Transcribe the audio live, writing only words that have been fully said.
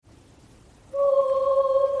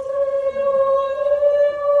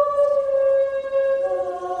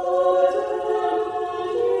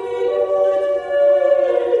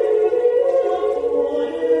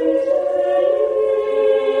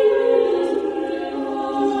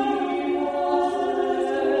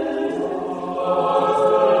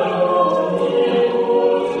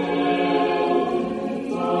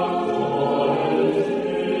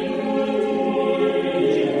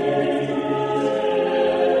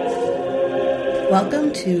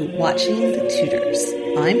Welcome to Watching the Tudors.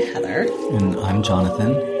 I'm Heather. And I'm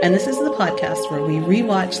Jonathan. And this is the podcast where we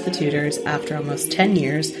rewatch the Tudors after almost 10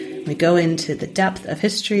 years. We go into the depth of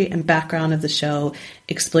history and background of the show,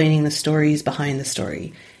 explaining the stories behind the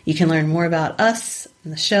story. You can learn more about us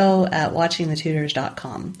and the show at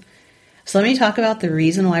watchingthetudors.com. So let me talk about the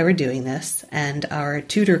reason why we're doing this and our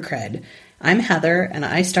Tudor cred. I'm Heather, and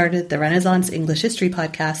I started the Renaissance English History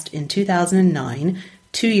podcast in 2009,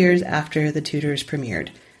 2 years after the Tudors premiered.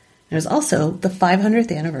 It was also the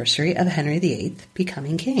 500th anniversary of Henry VIII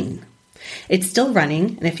becoming king. It's still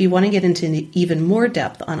running, and if you want to get into even more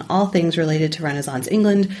depth on all things related to Renaissance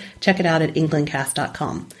England, check it out at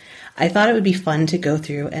englandcast.com. I thought it would be fun to go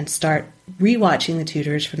through and start rewatching the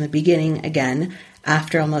Tudors from the beginning again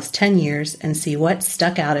after almost 10 years and see what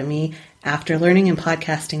stuck out at me after learning and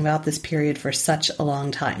podcasting about this period for such a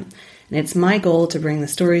long time. And it's my goal to bring the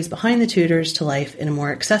stories behind the Tudors to life in a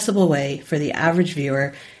more accessible way for the average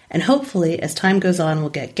viewer. And hopefully, as time goes on, we'll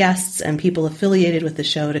get guests and people affiliated with the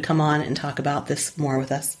show to come on and talk about this more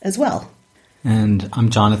with us as well. And I'm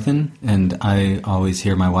Jonathan, and I always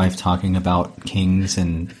hear my wife talking about kings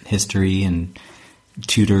and history and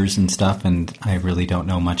Tudors and stuff, and I really don't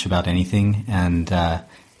know much about anything. And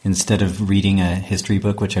instead of reading a history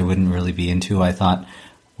book, which I wouldn't really be into, I thought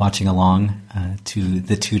watching along to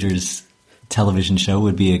the Tudors television show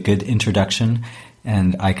would be a good introduction,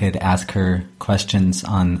 and I could ask her questions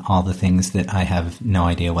on all the things that I have no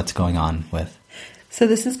idea what's going on with. So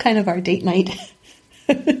this is kind of our date night.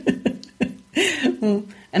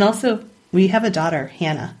 And also, we have a daughter,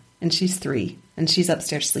 Hannah, and she's 3, and she's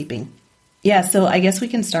upstairs sleeping. Yeah, so I guess we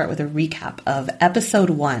can start with a recap of episode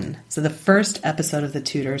 1. So the first episode of The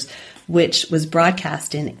Tudors, which was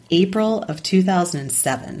broadcast in April of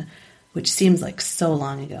 2007, which seems like so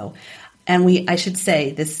long ago. And I should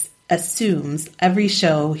say, this assumes, every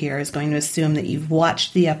show here is going to assume that you've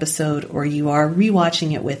watched the episode or you are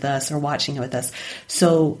rewatching it with us or watching it with us.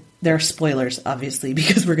 So there are spoilers, obviously,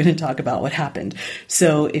 because we're going to talk about what happened.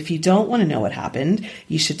 So if you don't want to know what happened,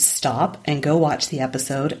 you should stop and go watch the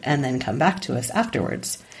episode and then come back to us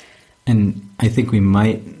afterwards. And I think we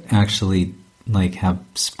might actually have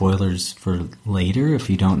spoilers for later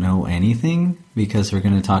if you don't know anything, because we're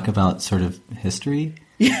going to talk about sort of history.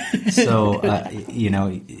 So,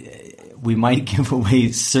 we might give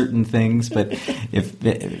away certain things, but if,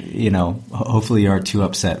 hopefully you are too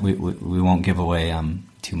upset, we won't give away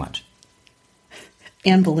too much.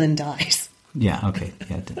 Anne Boleyn dies. Yeah, okay.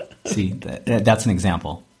 Yeah, see, that's an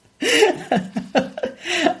example.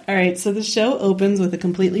 All right, so the show opens with a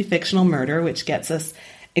completely fictional murder, which gets us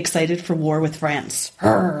excited for war with France.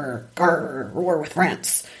 War with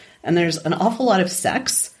France. And there's an awful lot of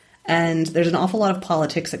sex, and there's an awful lot of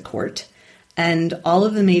politics at court. And all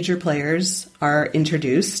of the major players are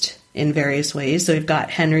introduced in various ways. So we've got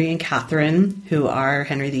Henry and Catherine, who are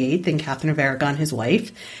Henry VIII, and Catherine of Aragon, his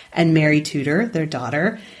wife, and Mary Tudor, their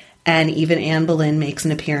daughter. And even Anne Boleyn makes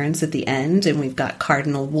an appearance at the end. And we've got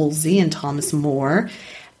Cardinal Wolsey and Thomas More.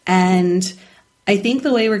 And I think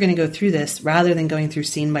the way we're going to go through this, rather than going through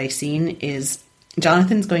scene by scene, is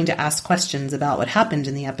Jonathan's going to ask questions about what happened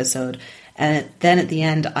in the episode. And then at the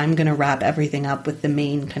end, I'm going to wrap everything up with the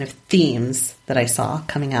main kind of themes that I saw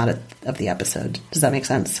coming out of the episode. Does that make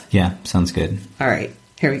sense? Yeah, sounds good. All right,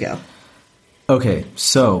 here we go. Okay,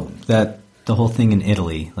 so the whole thing in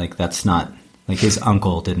Italy, that's not, his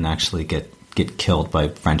uncle didn't actually get killed by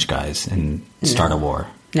French guys and start a war.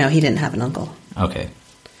 No, he didn't have an uncle. Okay,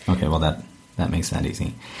 well, that makes that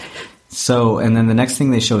easy. So, and then the next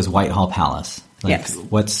thing they show is Whitehall Palace. Yes.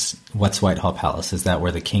 What's Whitehall Palace? Is that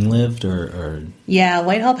where the king lived, or? Yeah,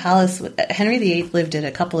 Whitehall Palace. Henry VIII lived at a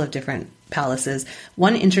couple of different palaces.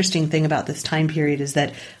 One interesting thing about this time period is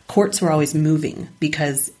that courts were always moving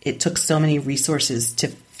because it took so many resources to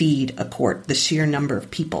feed a court, the sheer number of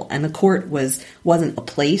people. And the court wasn't a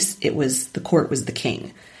place, the court was the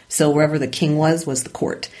king. So wherever the king was the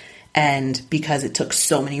court. And because it took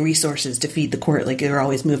so many resources to feed the court, they were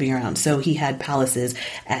always moving around. So he had palaces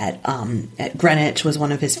at Greenwich was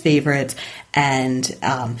one of his favorites. And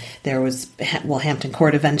there was, Hampton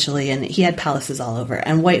Court eventually. And he had palaces all over.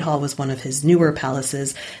 And Whitehall was one of his newer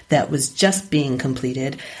palaces that was just being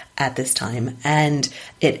completed at this time. And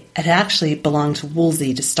it actually belonged to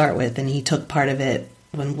Wolsey to start with. And he took part of it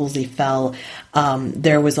when Wolsey fell.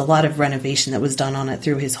 There was a lot of renovation that was done on it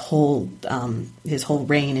through his whole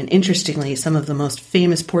reign. And interestingly, some of the most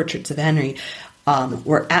famous portraits of Henry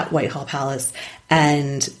were at Whitehall Palace.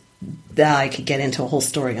 And I could get into a whole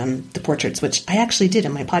story on the portraits, which I actually did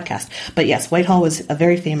in my podcast. But yes, Whitehall was a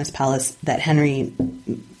very famous palace that Henry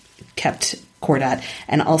kept court at.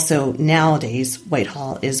 And also nowadays,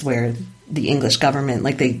 Whitehall is where the English government,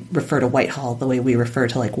 like they refer to Whitehall the way we refer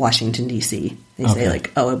to like Washington, D.C. They say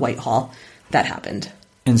like, oh, at Whitehall, that happened.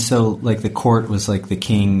 And so like the court was like the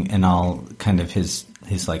king and all kind of his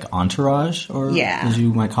like entourage, or as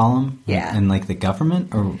you might call him? Yeah. And like the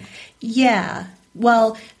government? Or Yeah.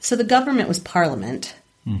 Well, so the government was Parliament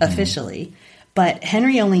officially, but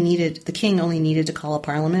the king only needed to call a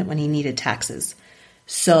Parliament when he needed taxes.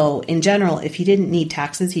 So in general, if he didn't need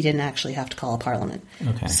taxes, he didn't actually have to call a Parliament.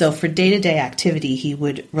 Okay. So for day-to-day activity, he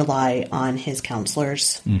would rely on his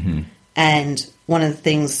counselors. And one of the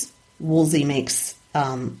things Wolsey makes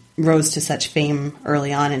rose to such fame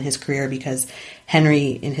early on in his career because Henry,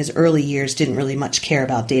 in his early years, didn't really much care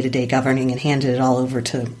about day-to-day governing and handed it all over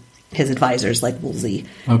to his advisors like Wolsey.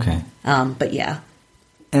 Okay. But yeah.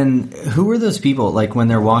 And who were those people? Like when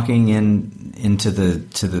they're walking into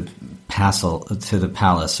the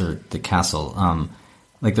palace or the castle,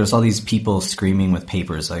 like there's all these people screaming with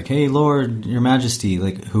papers like, "Hey, Lord, Your Majesty!"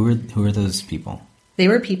 Like who are those people? They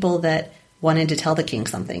were people that wanted to tell the king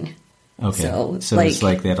something. Okay, so like, it's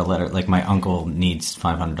like they had a letter, like my uncle needs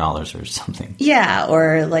 $500 or something. Yeah,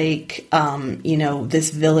 or like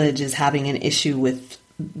this village is having an issue with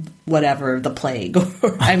whatever, the plague.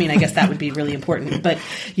 I mean, I guess that would be really important. But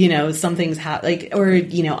something's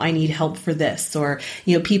I need help for this, or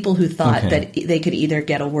people who thought that they could either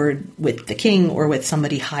get a word with the king or with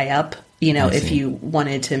somebody high up. If you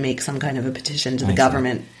wanted to make some kind of a petition to the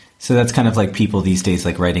government. So that's kind of like people these days,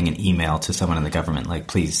 like writing an email to someone in the government, like,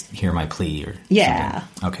 please hear my plea or something.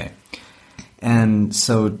 Okay. And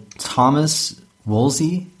so Thomas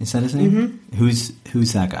Wolsey, is that his name? Who's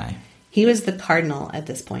that guy? He was the cardinal at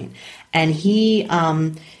this point. And he's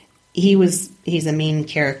a main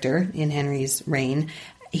character in Henry's reign.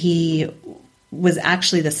 He was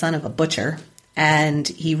actually the son of a butcher, and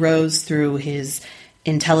he rose through his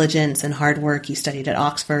intelligence and hard work. He studied at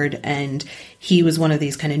Oxford, and he was one of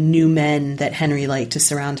these kind of new men that Henry liked to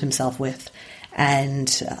surround himself with. And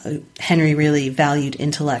Henry really valued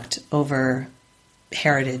intellect over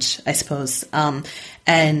heritage, I suppose.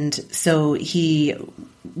 And so he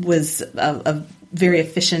was a very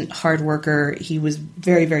efficient hard worker. He was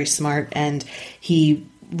very, very smart, and he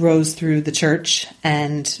rose through the church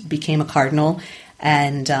and became a cardinal.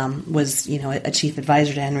 And was, a chief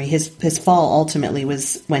advisor to Henry. His fall ultimately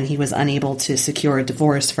was when he was unable to secure a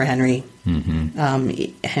divorce for Henry.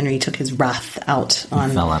 Henry took his wrath out on...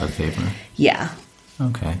 He fell out of favor. Yeah.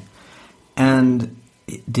 Okay. And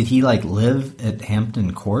did he live at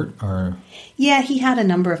Hampton Court, or? Yeah, he had a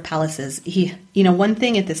number of palaces. One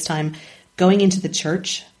thing at this time, going into the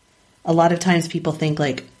church, a lot of times people think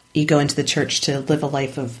you go into the church to live a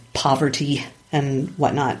life of poverty and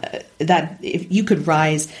whatnot. That if you could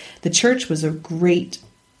rise, the church was a great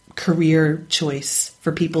career choice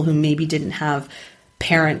for people who maybe didn't have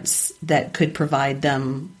parents that could provide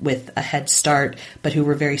them with a head start, but who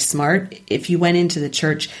were very smart. If you went into the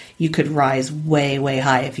church, you could rise way, way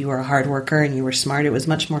high. If you were a hard worker and you were smart, it was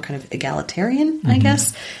much more kind of egalitarian, I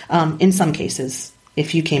guess. In some cases,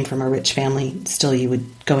 if you came from a rich family, still you would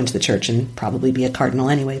go into the church and probably be a cardinal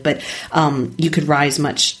anyway. But you could rise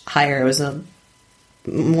much higher. It was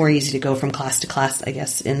more easy to go from class to class, I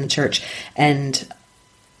guess, in the church. And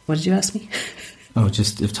what did you ask me? Oh,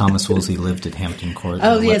 just if Thomas Wolsey lived at Hampton Court.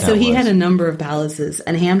 Oh, yeah. So he had a number of palaces,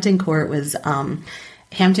 and Hampton Court was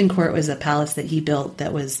a palace that he built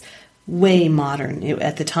that was way modern.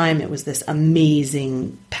 At the time, it was this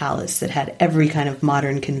amazing palace that had every kind of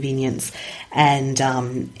modern convenience, and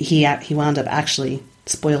he wound up actually,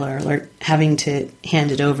 spoiler alert, having to hand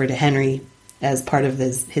it over to Henry as part of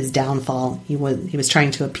his downfall. He was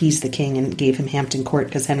trying to appease the king and gave him Hampton Court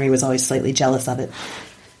because Henry was always slightly jealous of it.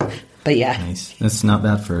 But yeah. Nice. That's not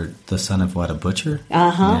bad for the son of a butcher?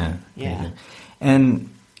 Uh-huh. Yeah.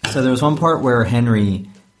 And so there was one part where Henry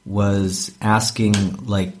was asking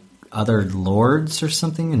other lords or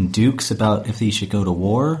something and dukes about if they should go to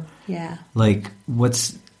war. Yeah.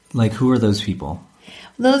 Who are those people?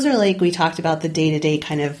 Those are we talked about the day-to-day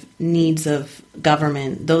kind of needs of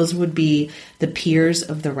government. Those would be the peers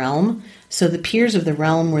of the realm. So the peers of the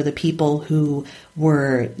realm were the people who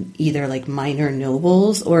were either minor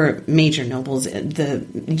nobles or major nobles, the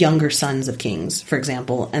younger sons of kings, for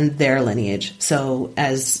example, and their lineage. So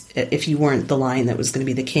as if you weren't the line that was going to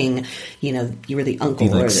be the king, you were the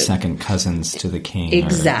uncle or the second cousins to the king.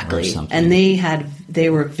 Exactly. Or something. And they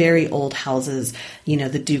were very old houses,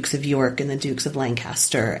 the Dukes of York and the Dukes of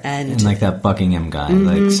Lancaster. And that Buckingham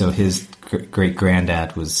guy, so his great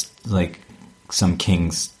granddad was some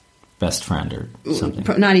king's best friend or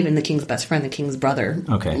something. Not even the king's best friend, the king's brother,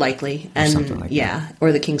 likely, and something like that.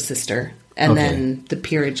 or the king's sister. And Okay. then the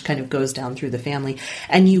peerage kind of goes down through the family.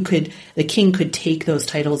 And the king could take those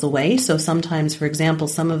titles away. So sometimes, for example,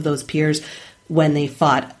 some of those peers, when they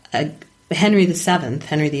fought Henry VII,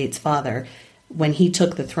 Henry VIII's father, when he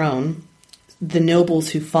took the throne, the nobles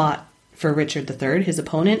who fought for Richard III, his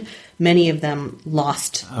opponent, many of them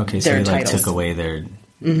lost Okay, so their he titles. took away their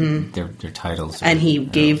titles. And he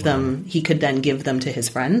gave them, he could then give them to his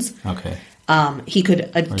friends. Okay. A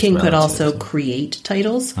king could also relatives. create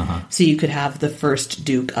titles. So you could have the first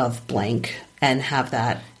Duke of blank and have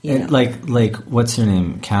that, you know. Like what's her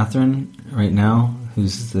name? Catherine right now,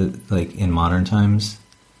 who's in modern times?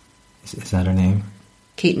 Is that her name?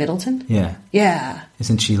 Kate Middleton? Yeah. Yeah.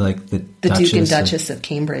 Isn't she like the The Duke and of- Duchess of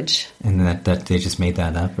Cambridge. and that they just made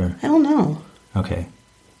that up, or I don't know. okay.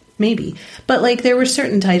 Maybe. But, like, there were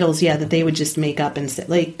certain titles, that they would just make up and say,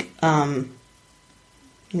 like,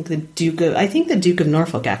 the Duke of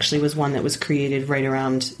Norfolk actually was one that was created right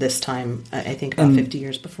around this time, I think about 50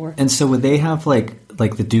 years before. And so would they have like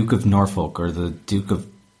the Duke of Norfolk or the Duke of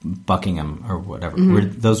Buckingham or whatever?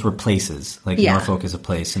 Those were places. Like Yeah. Norfolk is a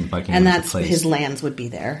place and Buckingham And is that's a place. his lands would be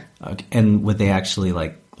there. Okay. And would they actually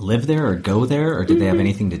like live there or go there, or did they have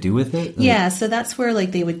anything to do with it? Yeah, so that's where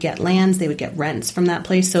like they would get lands, they would get rents from that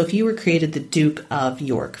place. So if you were created the Duke of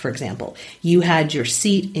York, for example, you had your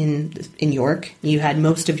seat in York, you had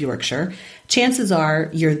most of Yorkshire. Chances are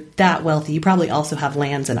you're that wealthy. You probably also have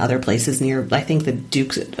lands in other places near. I think the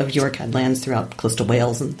Dukes of York had lands throughout close to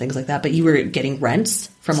Wales and things like that. But you were getting rents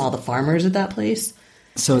from all the farmers at that place.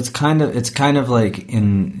 So it's kind of like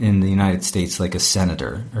in the United States, like a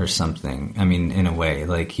senator or something. I mean, in a way,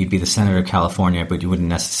 like you'd be the senator of California, but you wouldn't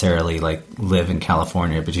necessarily like live in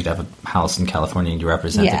California, but you'd have a house in California and you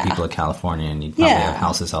represent Yeah. the people of California, and you'd probably Yeah. have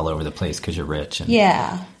houses all over the place because you're rich. And,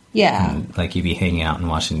 Yeah. and, like you'd be hanging out in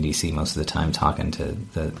Washington D.C. most of the time, talking to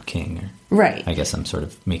the king. Right. I guess I'm sort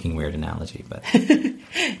of making weird analogy, but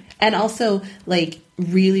And also, like,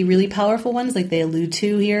 really, really powerful ones, like they allude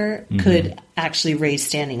to here, could actually raise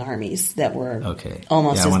standing armies that were okay,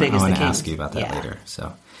 almost yeah, as big as the I want king. to ask you about that Yeah. later.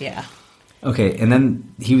 So Yeah. okay, and then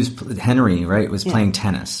Henry, right, was playing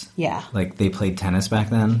tennis. Yeah. Like they played tennis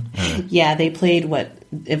back then. Or? Yeah, they played what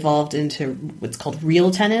evolved into what's called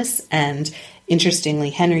real tennis. And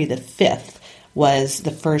interestingly, Henry V was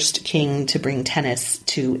the first king to bring tennis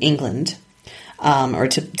to England, or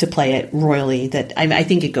to play it royally. That I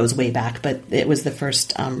think it goes way back, but it was the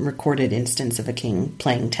first recorded instance of a king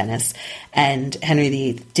playing tennis. And Henry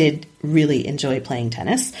VIII did really enjoy playing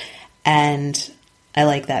tennis. And I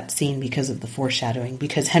like that scene because of the foreshadowing,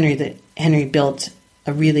 because Henry built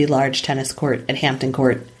a really large tennis court at Hampton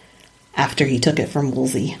Court after he took it from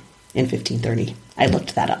Wolsey in 1530. I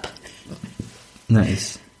looked that up.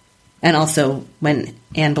 Nice. And also, when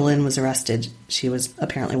Anne Boleyn was arrested, she was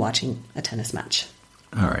apparently watching a tennis match.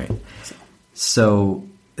 All right. So,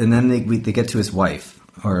 and then they get to his wife,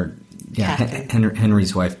 or Catherine.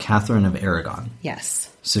 Henry's wife, Catherine of Aragon. Yes.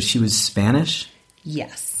 So she was Spanish,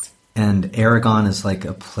 Yes. and Aragon is like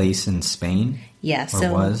a place in Spain. Yeah. Or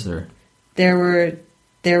So was, or there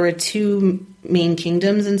were two main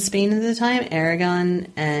kingdoms in Spain at the time: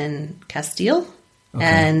 Aragon and Castile. Okay.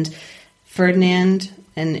 And Ferdinand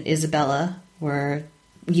and Isabella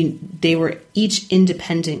they were each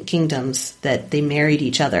independent kingdoms that they married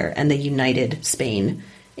each other, and they united Spain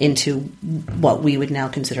into what we would now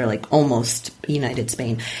consider like almost united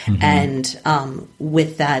Spain. And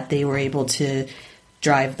with that, they were able to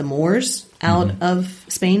drive the Moors out of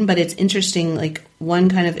Spain. But it's interesting, like one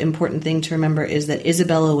kind of important thing to remember is that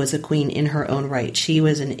Isabella was a queen in her own right. She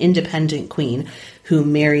was an independent queen who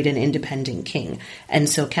married an independent king. And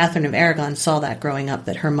so Catherine of Aragon saw that growing up,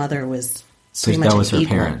 that her mother was so pretty much that was her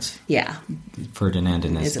equal. parents, Yeah. Ferdinand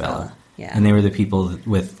and Isabella. Isabella, yeah. And they were the people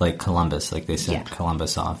with like Columbus, like they sent Yeah.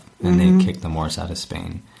 Columbus off, and they kicked the Moors out of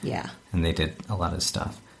Spain. Yeah. And they did a lot of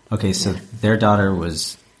stuff. Okay, so their daughter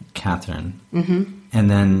was Catherine. Mm-hmm. And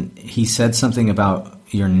then he said something about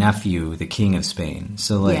your nephew, the King of Spain.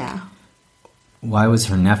 So, like, Yeah. why was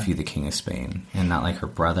her nephew the King of Spain and not, like, her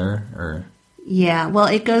brother? Or Yeah, well,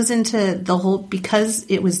 it goes into the whole, because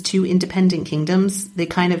it was two independent kingdoms, they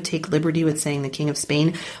kind of take liberty with saying the King of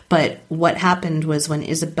Spain. But what happened was when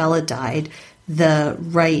Isabella died, the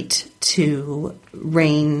right to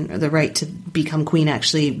reign, or the right to become queen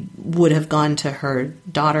actually would have gone to her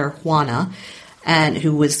daughter Juana, and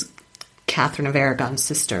who was Catherine of Aragon's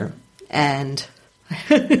sister. And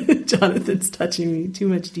Jonathan's touching me, too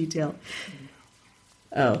much detail.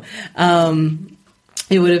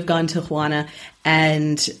 It would have gone to Juana,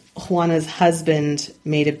 and Juana's husband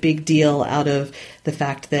made a big deal out of the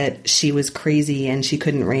fact that she was crazy and she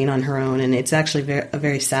couldn't reign on her own. And it's actually a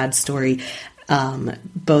very sad story.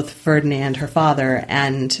 both Ferdinand, her father,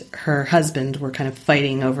 and her husband were kind of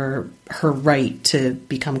fighting over her right to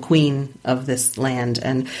become queen of this land.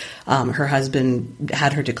 And her husband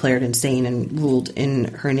had her declared insane and ruled in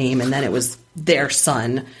her name. And then it was their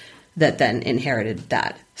son that then inherited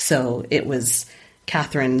that. So it was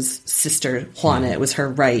Catherine's sister, Juana. It was her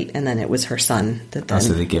right, and then it was her son that then...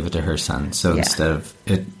 So they give it to her son. So instead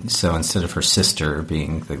of her sister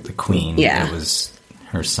being the queen, it was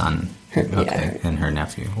her son. And her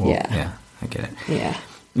nephew. Well, yeah, I get it. Yeah.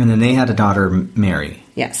 And then they had a daughter, Mary.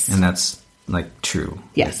 Yes. And that's, like, true.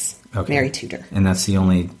 Yes. Okay. Mary Tudor. And that's the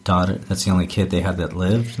only daughter, that's the only kid they had that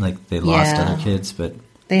lived? Like, they lost other kids, but...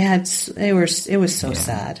 it was so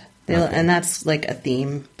sad. And that's, like, a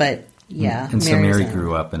theme, but, yeah. And so Mary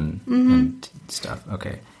grew up and stuff.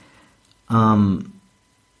 Okay. And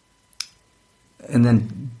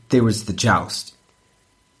then there was the joust.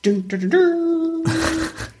 Dun, dun, dun, dun.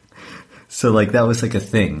 So, like, that was, like, a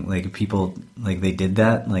thing. Like, people, like, they did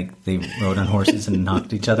that. Like, they rode on horses and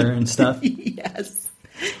knocked each other and stuff. Yes.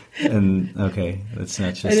 And, okay, that's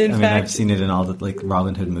not just... I mean, I've seen it in all the, like,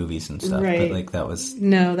 Robin Hood movies and stuff. Right. But, like, that was...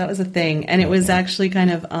 No, that was a thing. And it was actually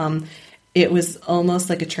kind of... it was almost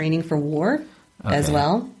like a training for war as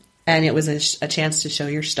well. And it was a chance to show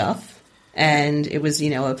your stuff. And it was,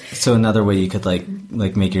 So another way you could like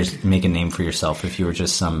make a name for yourself if you were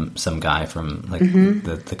just some guy from like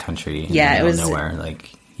the country, it was nowhere.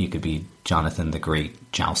 Like you could be Jonathan the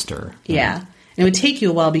Great Jouster. Yeah, and it would take you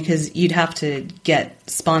a while because you'd have to get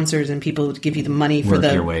sponsors and people would give you the money for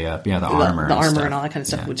your way up. Yeah, the armor and all that kind of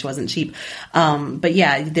stuff, which wasn't cheap. But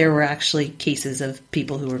yeah, there were actually cases of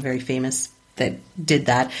people who were very famous that did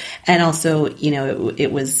that. And also,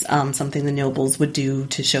 it was something the nobles would do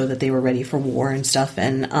to show that they were ready for war and stuff.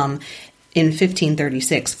 And in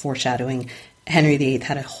 1536, foreshadowing, Henry VIII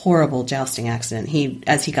had a horrible jousting accident.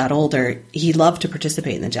 As he got older, he loved to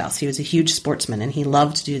participate in the joust. He was a huge sportsman and he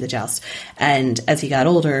loved to do the joust. And as he got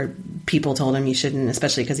older, people told him you shouldn't,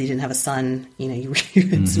 especially because he didn't have a son.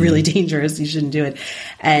 It's really dangerous. You shouldn't do it.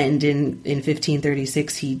 And in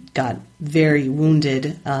 1536, he got very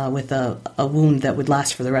wounded with a wound that would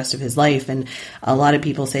last for the rest of his life. And a lot of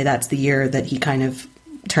people say that's the year that he kind of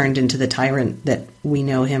turned into the tyrant that we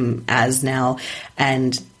know him as now,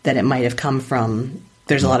 and that it might have come from...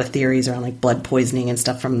 There's a lot of theories around like blood poisoning and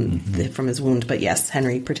stuff from his wound, but yes,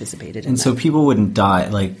 Henry participated in that. So people wouldn't die,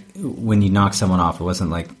 like when you knock someone off, it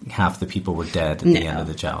wasn't like half the people were dead at the end of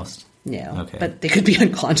the joust. No, okay. But they could be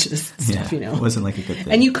unconscious and stuff, It wasn't like a good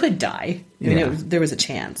thing. And you could die. There was a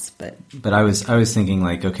chance, but... But I was thinking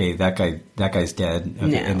like, okay, that guy's dead,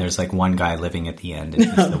 okay, and there's like one guy living at the end, and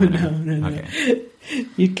he's the winner. No. Okay.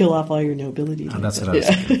 You'd kill off all your nobility. Oh, that's what I was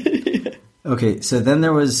thinking. Okay, so then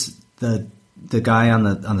there was the guy on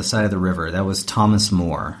the side of the river. That was Thomas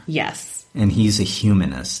More. Yes. And he's a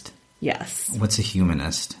humanist. Yes. What's a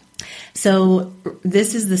humanist? So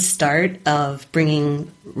this is the start of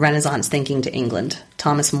bringing Renaissance thinking to England.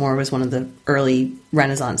 Thomas More was one of the early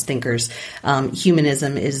Renaissance thinkers.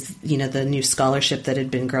 Humanism is, the new scholarship that had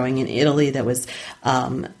been growing in Italy that was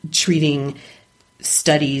treating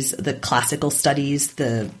studies, the classical studies,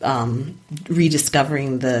 the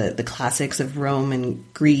rediscovering the classics of Rome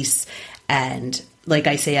and Greece. And like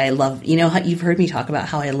I say, I love, how you've heard me talk about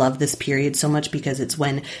how I love this period so much because it's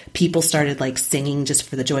when people started like singing just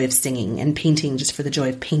for the joy of singing and painting just for the joy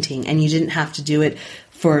of painting. And you didn't have to do it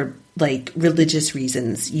for like religious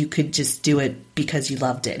reasons. You could just do it because you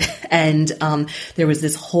loved it. And there was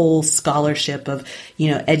this whole scholarship of,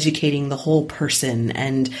 educating the whole person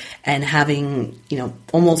and having,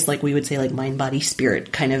 almost like we would say like mind, body,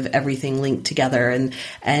 spirit, kind of everything linked together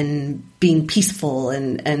and being peaceful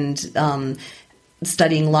and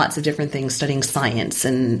studying lots of different things, studying science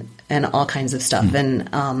and all kinds of stuff.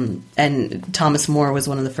 And Thomas More was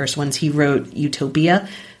one of the first ones. He wrote Utopia,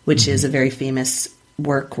 which is a very famous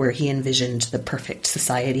work where he envisioned the perfect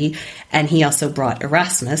society. And he also brought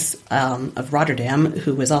Erasmus of Rotterdam,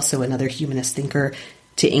 who was also another humanist thinker,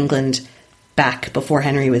 to England back before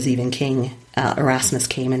Henry was even king. Erasmus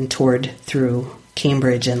came and toured through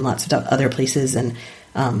Cambridge and lots of other places. And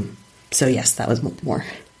so, yes, that was More.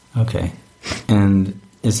 Okay. And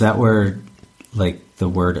is that where, like, the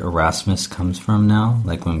word Erasmus comes from now?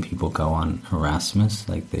 Like, when people go on Erasmus,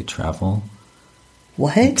 like, they travel?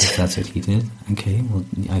 What? Because that's what he did? Okay, well,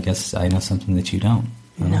 I guess I know something that you don't.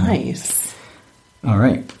 Nice. All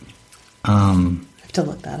right. I have to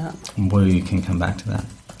look that up. Well, you can come back to that.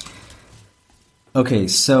 Okay,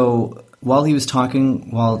 so while Henry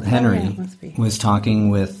was talking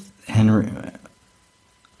with Henry...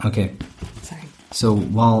 Okay. Sorry. So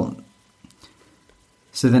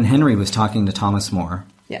then Henry was talking to Thomas More.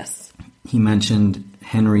 Yes. he mentioned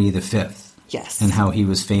Henry V. Yes. And how he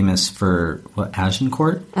was famous for,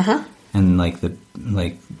 Agincourt? Uh-huh. And,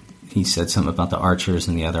 he said something about the archers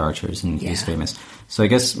and the other archers, and he was famous. So I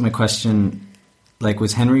guess my question,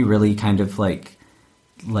 was Henry really kind of,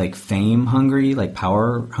 fame hungry,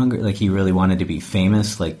 power hungry? He really wanted to be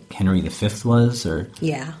famous like Henry V was, or?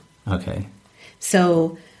 Yeah. Okay.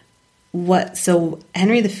 So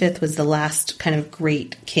Henry V was the last kind of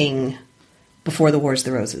great king before the Wars of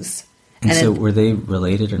the Roses. And so were they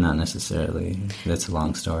related or not necessarily? That's a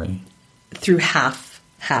long story. Through half.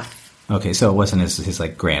 Okay, so it wasn't his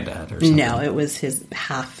granddad or something? No, it was his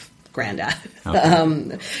half granddad.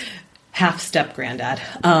 Okay. Half-step granddad.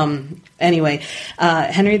 Anyway,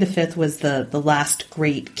 Henry V was the last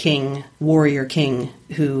great king, warrior king,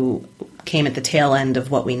 who came at the tail end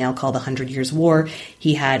of what we now call the 100 Years' War.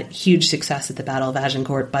 He had huge success at the Battle of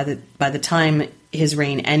Agincourt. By the time his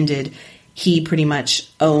reign ended, he pretty much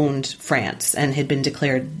owned France and had been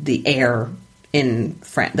declared the heir to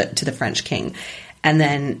the French king. And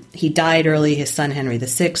then he died early. His son, Henry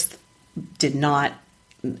VI, did not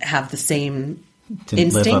have the same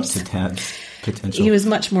Didn't instincts. live up to Tad's potential. He was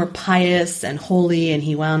much more pious and holy, and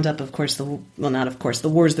he wound up, of course, the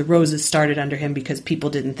Wars of the Roses started under him because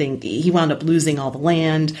people didn't think, he wound up losing all the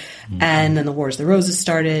land, and then the Wars of the Roses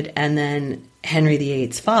started, and then Henry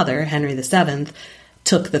VIII's father, Henry VII,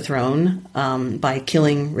 took the throne by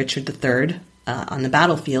killing Richard III on the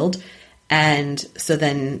battlefield, and so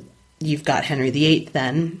then you've got Henry VIII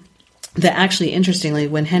then. That actually, interestingly,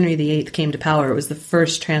 when Henry VIII came to power, it was the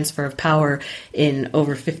first transfer of power in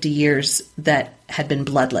over 50 years that had been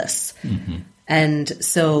bloodless. Mm-hmm. And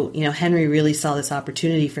so, Henry really saw this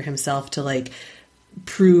opportunity for himself to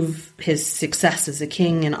prove his success as a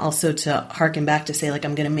king, and also to harken back to say,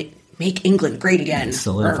 I'm going to make England great again. And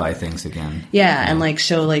solidify things again. Yeah, and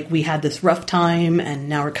show we had this rough time, and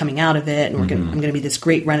now we're coming out of it, and I'm going to be this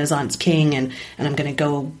great Renaissance king, and I'm going to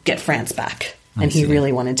go get France back. And he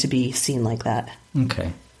really wanted to be seen like that.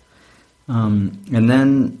 Okay. And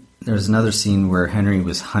then there's another scene where Henry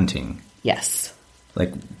was hunting. Yes.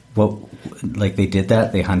 They did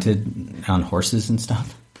that? They hunted on horses and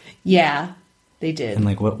stuff? Yeah, they did.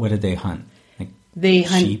 And what did they hunt? They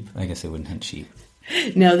hunt sheep? I guess they wouldn't hunt sheep.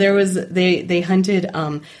 No, they hunted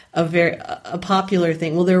a popular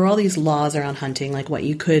thing. Well, there were all these laws around hunting, like what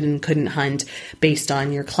you could and couldn't hunt based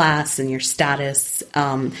on your class and your status.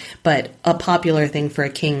 But a popular thing for a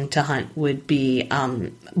king to hunt would be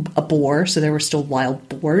a boar. So there were still wild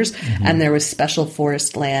boars, and there was special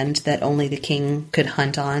forest land that only the king could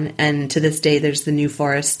hunt on. And to this day, there's the New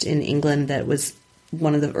Forest in England that was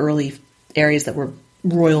one of the early areas that were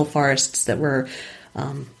royal forests that were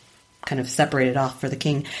kind of separated off for the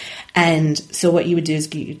king. And so what you would do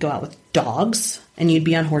is you'd go out with dogs and you'd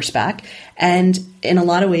be on horseback. And in a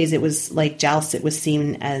lot of ways, it was like jousts. It was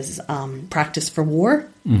seen as practice for war.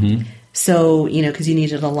 Mm-hmm. So, because you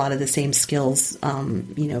needed a lot of the same skills,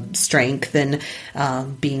 strength and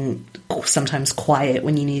being sometimes quiet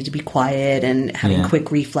when you needed to be quiet and having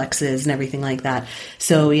quick reflexes and everything like that.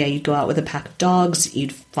 So, you'd go out with a pack of dogs,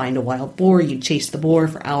 you'd find a wild boar, you'd chase the boar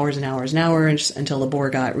for hours and hours and hours until the boar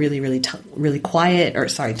got really, really, really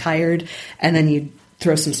tired. And then you'd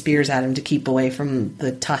throw some spears at him to keep away from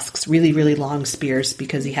the tusks, really, really long spears,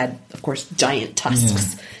 because he had, of course, giant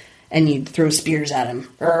tusks. Yeah. And you'd throw spears at him,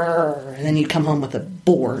 and then you'd come home with a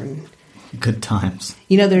boar. Good times.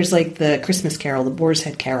 There's the Christmas Carol, the Boar's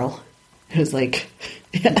Head Carol. It was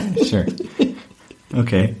Sure.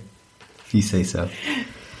 Okay. If you say so.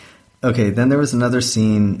 Okay, then there was another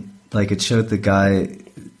scene, it showed the guy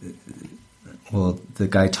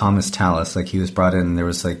Thomas Tallis, he was brought in, and there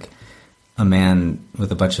was a man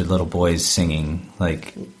with a bunch of little boys singing,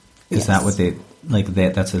 is that what they...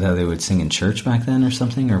 that's how they would sing in church back then or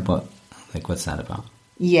something? Or what? What's that about?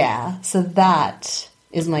 Yeah, so that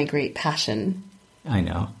is my great passion. I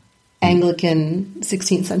know. Anglican,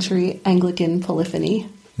 16th century Anglican polyphony.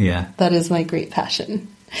 Yeah. That is my great passion.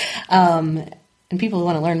 And people who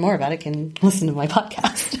want to learn more about it can listen to my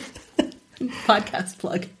podcast. Podcast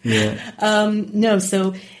plug. Yeah.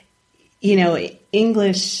 So,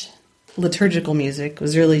 English liturgical music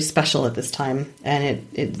was really special at this time, and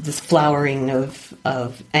this flowering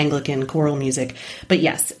of Anglican choral music. But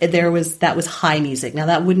yes, that was high music. Now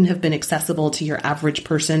that wouldn't have been accessible to your average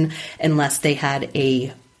person unless they had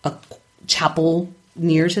a chapel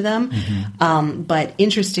near to them. Mm-hmm. But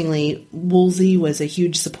interestingly, Wolsey was a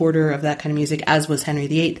huge supporter of that kind of music, as was Henry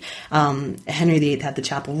VIII. Henry VIII had the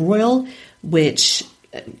Chapel Royal, which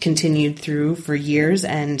continued through for years,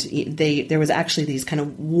 and there was actually these kind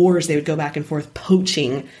of wars. They would go back and forth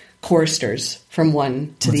poaching choristers from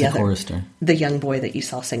one to the other. Chorister? The young boy that you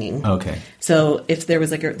saw singing. Okay. So if there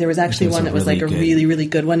was there was actually one that was like a really, really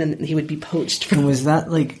good one, and he would be poached from. And was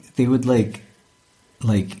that like they would like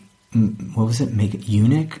what was it? Make it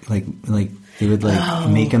eunuch? Like they would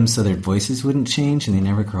make them so their voices wouldn't change and they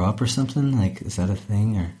never grow up or something? Like, is that a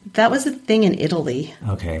thing? Or that was a thing in Italy.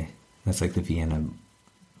 Okay. That's like the Vienna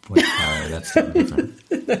voice power. That's something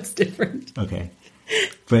different. That's different. Okay.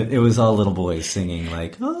 But it was all little boys singing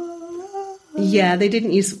like, Yeah, they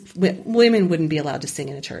didn't women wouldn't be allowed to sing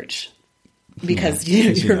in a church because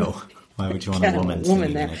why would you want a woman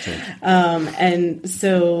singing in a church? And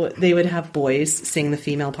so they would have boys sing the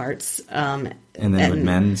female parts. And then would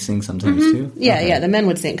men sing sometimes too? Yeah, okay. yeah, the men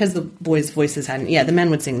would sing because the boys' voices hadn't. Yeah, the men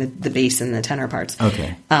would sing the bass and the tenor parts.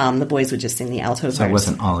 Okay. The boys would just sing the alto parts. So it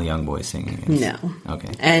wasn't all young boys singing. No.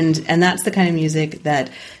 Okay. And that's the kind of music that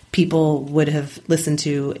people would have listened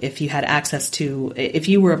to if you had access to, if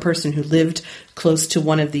you were a person who lived close to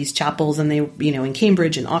one of these chapels, and they, in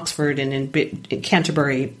Cambridge and Oxford and in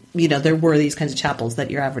Canterbury, there were these kinds of chapels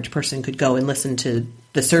that your average person could go and listen to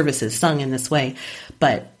the services sung in this way.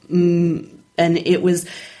 But, and it was,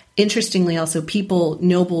 interestingly also,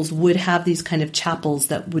 nobles would have these kind of chapels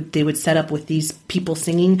that they would set up with these people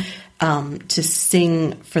singing, to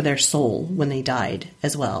sing for their soul when they died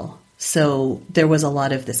as well. So there was a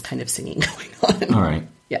lot of this kind of singing going on. All right.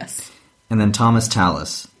 Yes. And then Thomas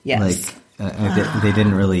Tallis. Yes. They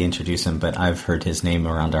didn't really introduce him, but I've heard his name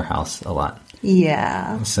around our house a lot.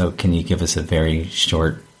 Yeah. So can you give us a very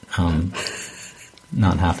short,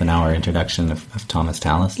 not half an hour introduction of Thomas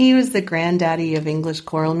Tallis? He was the granddaddy of English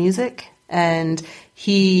choral music, and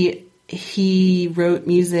he wrote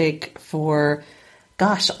music for,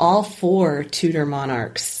 all 4 Tudor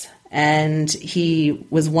monarchs. And he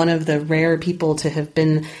was one of the rare people to have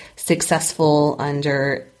been successful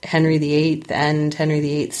under Henry VIII and Henry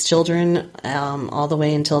VIII's children, all the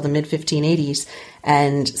way until the mid-1580s.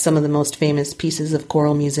 And some of the most famous pieces of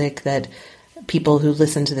choral music that people who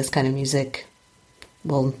listen to this kind of music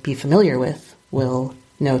will be familiar with will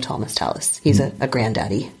know Thomas Tallis. He's a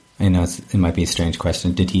granddaddy. I know it might be a strange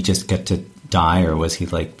question. Did he just get to die, or was he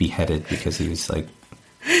beheaded because he was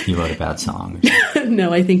he wrote a bad song?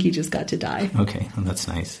 No, I think he just got to die. Okay, well, that's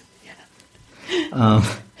nice. Yeah.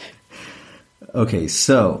 Okay,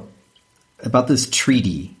 so about this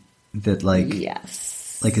treaty that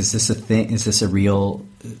yes, is this a thing? Is this a real?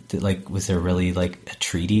 Was there really a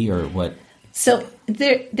treaty or what? So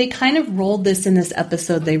they kind of rolled this in this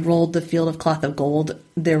episode. They rolled the Field of Cloth of Gold.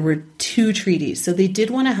 There were 2 treaties. So they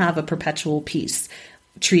did want to have a perpetual peace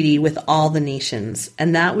treaty with all the nations.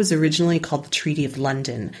 And that was originally called the Treaty of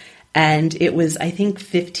London. And it was, I think,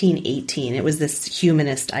 1518. It was this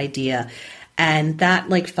humanist idea. And that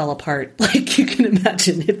fell apart. You can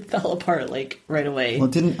imagine, it fell apart right away.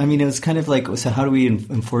 Well, it was kind of so how do we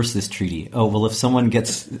enforce this treaty? Oh, well, if someone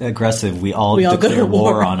gets aggressive, we all declare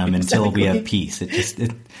war on them until we have peace.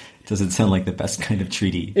 It doesn't sound like the best kind of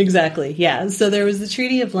treaty. Exactly, yeah. So there was the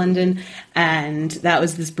Treaty of London, and that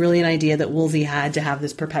was this brilliant idea that Wolsey had to have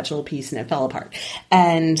this perpetual peace, and it fell apart.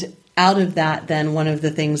 And out of that, then, one of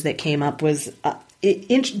the things that came up was,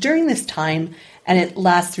 during this time, and it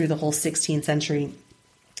lasts through the whole 16th century,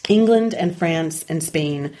 England and France and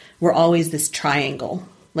Spain were always this triangle.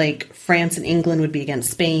 France and England would be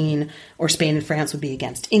against Spain, or Spain and France would be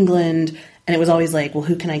against England. And it was always well,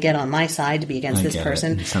 who can I get on my side to be against this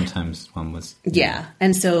person? And sometimes one was... Yeah.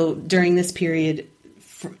 And so during this period,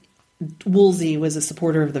 Wolsey was a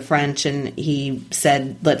supporter of the French, and he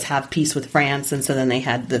said, let's have peace with France. And so then they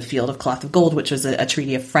had the Field of Cloth of Gold, which was a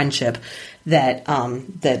treaty of friendship that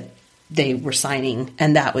they were signing.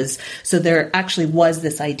 And that was... So there actually was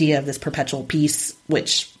this idea of this perpetual peace,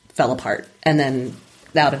 which fell apart. And then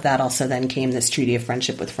out of that also then came this treaty of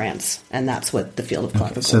friendship with France, and that's what the Field of Cloth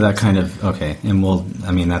of Gold. So that kind of and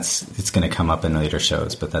it's going to come up in later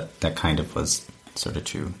shows, but that kind of was sort of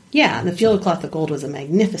true. Yeah, the Field of Cloth of Gold was a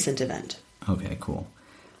magnificent event. Okay, cool.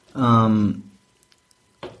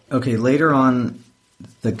 Okay, later on,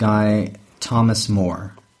 the guy Thomas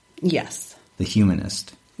More. Yes. The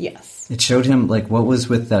humanist. Yes. It showed him what was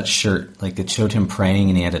with that shirt. It showed him praying,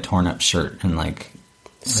 and he had a torn up shirt and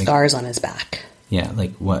scars on his back. Yeah,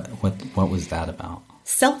 what was that about?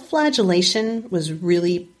 Self-flagellation was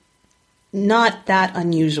really not that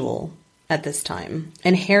unusual at this time.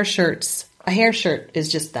 And a hair shirt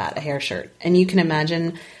is just that, a hair shirt. And you can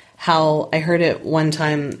imagine how, I heard it one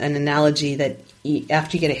time, an analogy that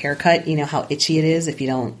after you get a haircut, how itchy it is if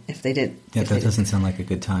they did. Yeah, that doesn't sound like a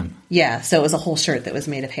good time. Yeah, so it was a whole shirt that was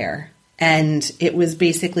made of hair. And it was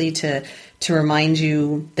basically to remind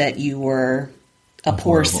you that you were a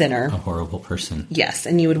poor sinner. A horrible person. Yes,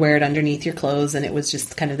 and you would wear it underneath your clothes, and it was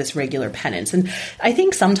just kind of this regular penance. And I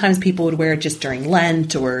think sometimes people would wear it just during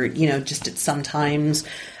Lent or, just at some times.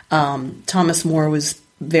 Thomas More was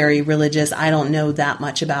very religious. I don't know that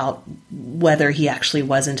much about whether he actually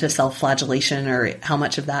was into self-flagellation or how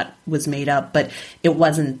much of that was made up, but it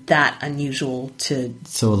wasn't that unusual to...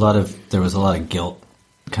 So there was a lot of guilt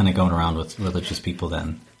kind of going around with religious people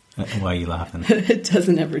then. Why are you laughing? It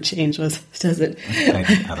doesn't ever change, does it?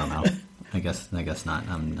 I don't know. I guess not.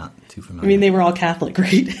 I'm not too familiar. I mean, they were all Catholic,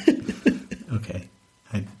 right? Okay.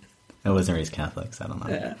 I wasn't raised Catholic, so I don't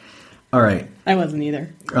know. Yeah. All right. I wasn't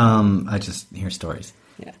either. I just hear stories.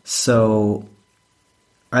 Yeah. So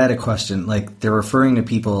I had a question. Like, they're referring to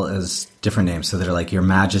people as different names. So they're like Your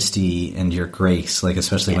Majesty and Your Grace. Like,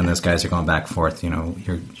 especially when those guys are going back and forth,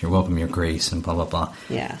 you're welcome, Your Grace, and blah, blah, blah.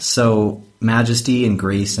 Yeah. So Majesty and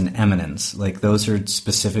Grace and Eminence, like, those are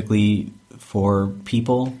specifically for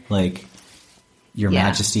people? Like, Your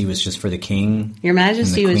Majesty was just for the king? Your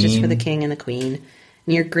Majesty was just for the king and the queen.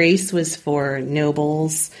 And Your Grace was for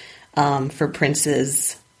nobles, for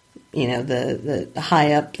princes, the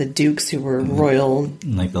high up, the dukes who were royal.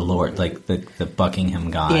 Like the lord, like the Buckingham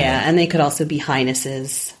guy. Yeah, and they could also be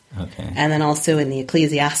highnesses. Okay. And then also in the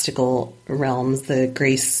ecclesiastical realms,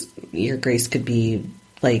 Your Grace could be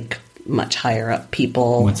like much higher up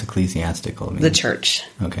people. What's ecclesiastical mean? The church.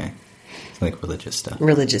 Okay. Like religious stuff.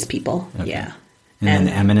 Religious people, okay. Yeah. And then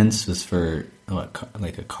eminence was for,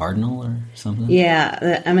 like a cardinal or something? Yeah,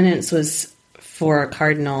 the eminence was for a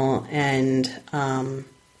cardinal and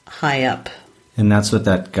high up. And that's what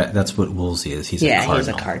that's what Wolsey is. He's a cardinal. Yeah, he's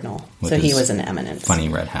a cardinal. So he was an eminence. Funny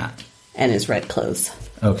red hat. And his red clothes.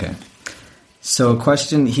 Okay. So a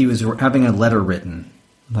question, he was having a letter written.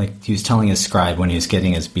 Like, he was telling his scribe when he was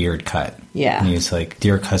getting his beard cut. Yeah. And he was like,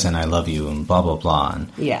 "Dear cousin, I love you," and blah, blah, blah.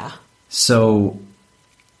 And yeah. So...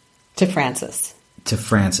 To Francis.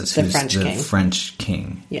 Who's the French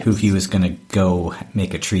king, yes. Who he was going to go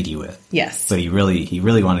make a treaty with. Yes. But he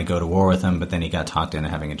really wanted to go to war with him, but then he got talked into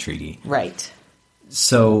having a treaty. Right.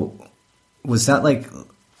 So, was that like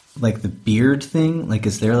the beard thing? Like,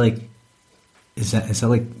 is that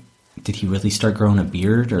like, did he really start growing a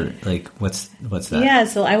beard, or like, what's that? Yeah,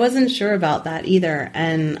 so I wasn't sure about that either,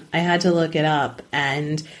 and I had to look it up,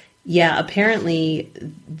 and yeah, apparently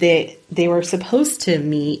they were supposed to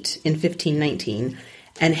meet in 1519,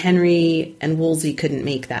 and Henry and Wolsey couldn't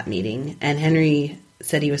make that meeting, and Henry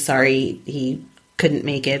said he was sorry he couldn't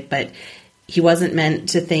make it, but he wasn't meant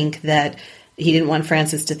to think that. He didn't want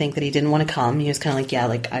Francis to think that he didn't want to come. He was kind of like, yeah,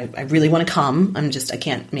 like, I really want to come. I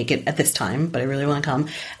can't make it at this time, but I really want to come.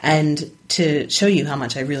 And to show you how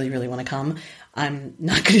much I really, really want to come, I'm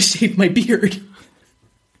not going to shave my beard.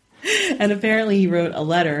 And apparently he wrote a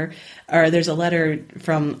letter, or there's a letter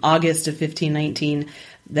from August of 1519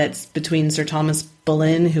 that's between Sir Thomas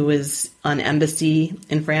Boleyn, who was on embassy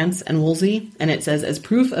in France, and Wolsey. And it says, as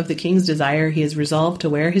proof of the king's desire, he is resolved to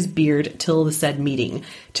wear his beard till the said meeting.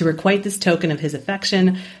 To requite this token of his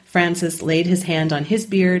affection, Francis laid his hand on his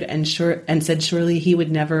beard and said surely he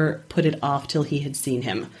would never put it off till he had seen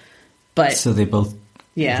him. But so they both...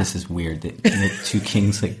 Yeah. This is weird. The two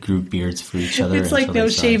kings like grew beards for each other. It's like No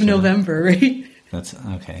Shave November, right? That's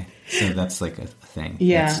okay. So that's like a thing.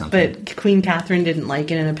 Yeah, but Queen Catherine didn't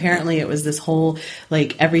like it, and apparently it was this whole,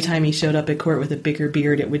 like, every time he showed up at court with a bigger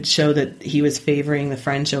beard, it would show that he was favoring the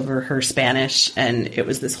French over her Spanish, and it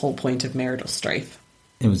was this whole point of marital strife.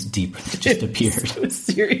 It was deeper than just a beard. It was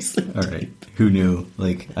seriously all right. Who knew?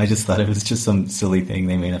 Like, I just thought it was just some silly thing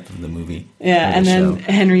they made up of the movie. Yeah, and then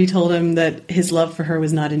Henry told him that his love for her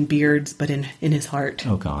was not in beards, but in his heart.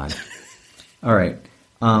 Oh, God. All right.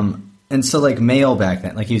 And so, like, mail back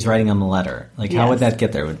then, like, he was writing on the letter. Like, how would that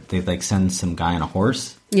get there? Would they, like, send some guy on a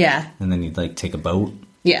horse? Yeah. And then you'd, like, take a boat?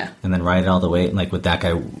 Yeah. And then ride it all the way? Like, would that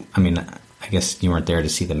guy... I mean, I guess you weren't there to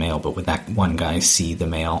see the mail, but would that one guy see the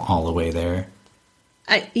mail all the way there?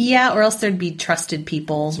 Yeah, or else there'd be trusted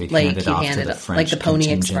people, so like he handed it, like the Pony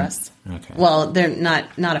Express. Okay. Well, they're not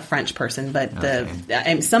a French person, but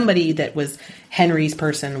somebody that was Henry's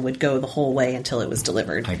person would go the whole way until it was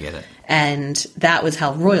delivered. I get it. And that was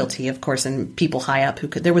how royalty, of course, and people high up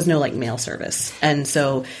there was no like mail service, and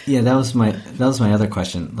so that was my other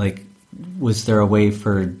question. Like, was there a way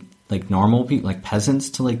for like normal people, like peasants,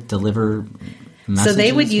 to like deliver messages? So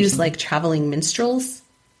they would use like traveling minstrels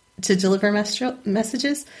to deliver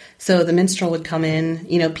messages. So the minstrel would come in,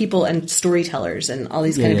 people and storytellers and all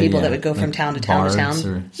these kind of people that would go from town to town to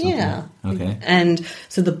town. Yeah. Okay. And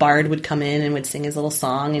so the bard would come in and would sing his little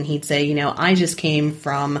song, and he'd say, I just came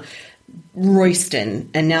from Royston,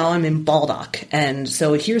 and now I'm in Baldock, and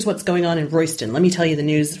so here's what's going on in Royston. Let me tell you the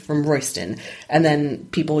news from Royston. And then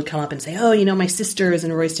people would come up and say, oh, you know, my sister is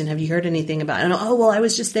in Royston. Have you heard anything about it? And, oh, well, I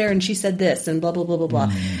was just there and she said this and blah, blah, blah, blah,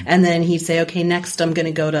 blah. And then he'd say, okay, next I'm going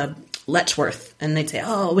to go to Letchworth. And they'd say,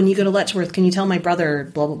 oh, when you go to Letchworth, can you tell my brother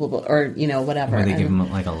blah, blah, blah, blah, or, you know, whatever. Or they give him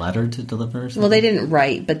like a letter to deliver or something? Well, they didn't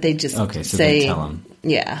write, but they just okay, so say, they tell him.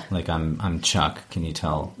 Yeah. Like, I'm Chuck. Can you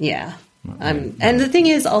tell? Yeah. And the thing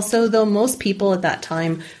is also, though, most people at that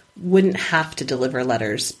time wouldn't have to deliver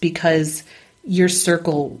letters because your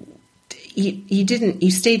circle,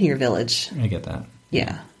 you stayed in your village. I get that.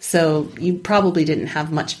 Yeah. So you probably didn't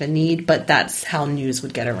have much of a need, but that's how news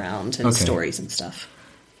would get around and stories and stuff.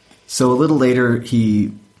 So a little later,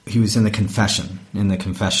 he was in the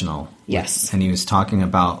confessional. Yes. And he was talking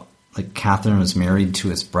about, like, Catherine was married to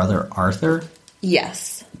his brother Arthur.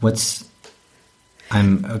 Yes.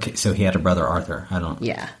 Okay, so he had a brother Arthur.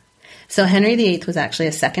 Yeah. So Henry VIII was actually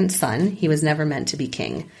a second son. He was never meant to be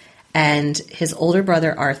king. And his older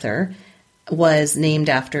brother Arthur was named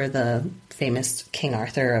after the famous King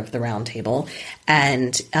Arthur of the Round Table.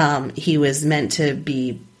 And he was meant to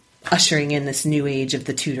be ushering in this new age of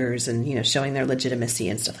the Tudors and, you know, showing their legitimacy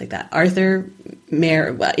and stuff like that.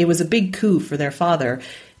 It was a big coup for their father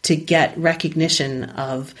to get recognition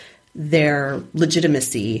of their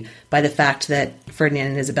legitimacy by the fact that Ferdinand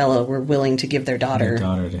and Isabella were willing to give their daughter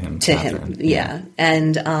to him. Yeah.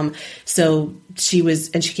 And so she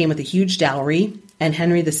came with a huge dowry, and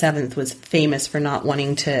Henry VII was famous for not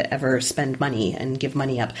wanting to ever spend money and give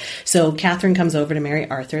money up. So Catherine comes over to marry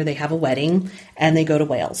Arthur. They have a wedding and they go to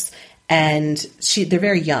Wales. And they're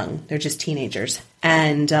very young. They're just teenagers.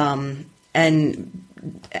 And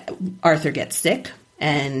Arthur gets sick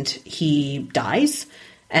and he dies.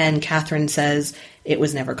 And Catherine says it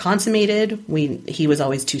was never consummated. He was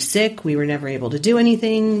always too sick. We were never able to do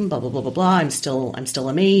anything. Blah blah blah blah blah. I'm still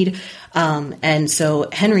a maid. And so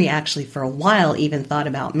Henry actually, for a while, even thought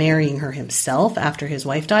about marrying her himself after his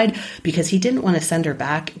wife died because he didn't want to send her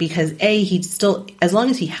back. Because he'd still, as long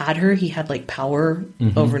as he had her, he had like power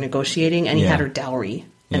over negotiating, and he had her dowry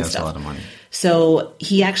and stuff. That's a lot of money. So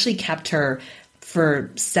he actually kept her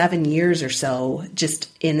for 7 years or so, just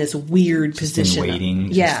in this weird position. In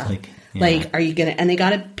waiting. Yeah. Like, are you going to... And they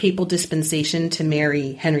got a papal dispensation to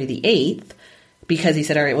marry Henry VIII because he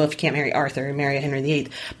said, all right, well, if you can't marry Arthur, marry Henry VIII.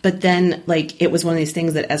 But then, like, it was one of these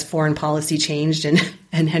things that as foreign policy changed and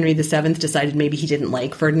Henry VII decided maybe he didn't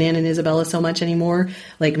like Ferdinand and Isabella so much anymore.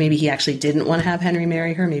 Like, maybe he actually didn't want to have Henry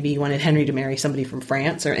marry her. Maybe he wanted Henry to marry somebody from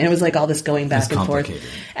France. And it was like all this going back and forth.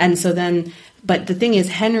 And so then... But the thing is,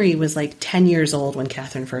 Henry was like 10 years old when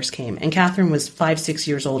Catherine first came. And Catherine was 5-6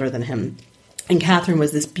 years older than him. And Catherine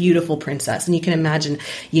was this beautiful princess. And you can imagine,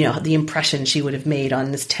 you know, the impression she would have made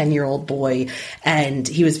on this 10-year-old boy. And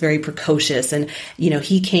he was very precocious. And, you know,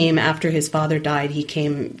 he came after his father died. He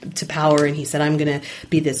came to power and he said, I'm going to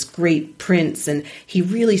be this great prince. And he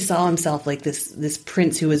really saw himself like this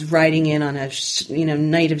prince who was riding in on a,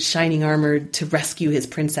 knight of shining armor to rescue his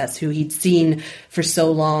princess, who he'd seen for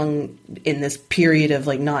so long in this period of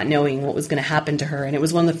like not knowing what was going to happen to her. And it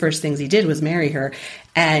was one of the first things he did was marry her.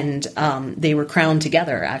 And they were crowned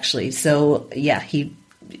together, actually. So, yeah,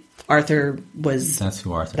 Arthur was... That's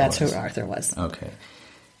who Arthur was. That's who Arthur was. Okay.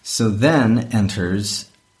 So then enters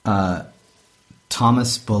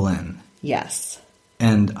Thomas Boleyn. Yes.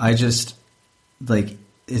 And I just, like,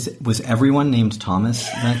 was everyone named Thomas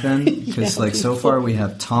back then? Because, so far we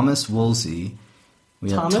have Thomas Wolsey,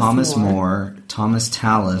 we have Thomas More, Thomas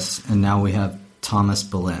Tallis, and now we have Thomas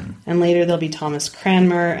Boleyn. And later there'll be Thomas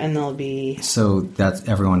Cranmer, and there'll be... So that's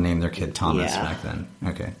everyone named their kid Thomas back then.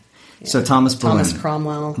 Okay. Yeah. So Thomas Boleyn. Thomas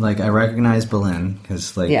Cromwell. Like, I recognize Boleyn,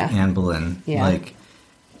 because, Anne Boleyn. Yeah. Like,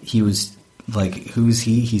 he was, like, who's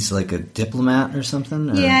he? He's, like, a diplomat or something?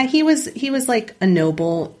 Or? Yeah, he was, like, a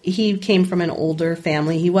noble. He came from an older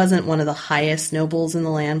family. He wasn't one of the highest nobles in the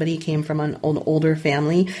land, but he came from an older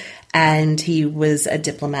family. And he was a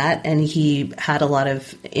diplomat, and he had a lot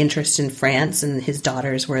of interest in France, and his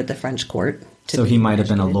daughters were at the French court. So he might have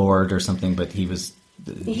been a lord or something, but he was...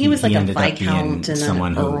 He was like a viscount and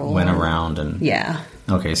someone who went around and... Yeah.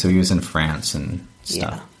 Okay, so he was in France and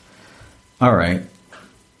stuff. Yeah. All right.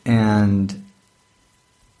 And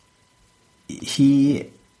he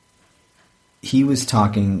was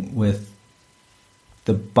talking with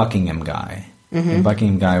the Buckingham guy. Mm-hmm. The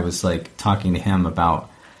Buckingham guy was, like, talking to him about...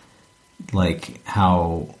 like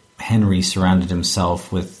how Henry surrounded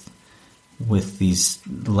himself with these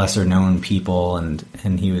lesser known people, and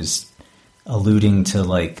he was alluding to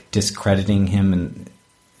like discrediting him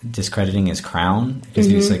discrediting his crown because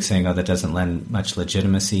he was like saying, "Oh, that doesn't lend much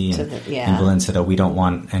legitimacy." And Boleyn said, "Oh, we don't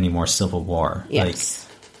want any more civil war." Yes.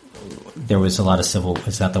 Like there was a lot of civil.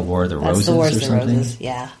 Was that the War of the Roses the War of or the something? Roses.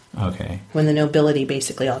 Yeah. Okay. When the nobility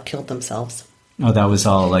basically all killed themselves. Oh, that was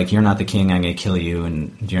all like, "You're not the king, I'm going to kill you,"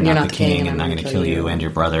 and you're not the king, and I'm going to kill you and your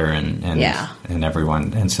brother and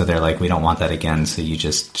everyone. And so they're like, "We don't want that again, so you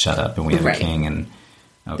just shut up and we have a king." And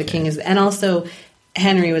okay. The king is, and also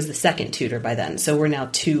Henry was the second Tudor by then, so we're now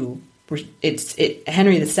two.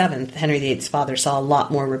 Henry VII, Henry VIII's father, saw a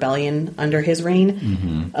lot more rebellion under his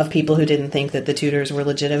reign of people who didn't think that the Tudors were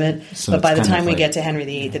legitimate. So but by the time we get to Henry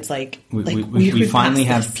VIII, it's like we finally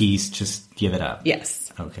have peace. Just give it up.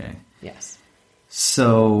 Yes. Okay. Yes.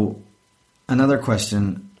 So, another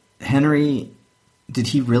question. Henry, did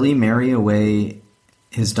he really marry away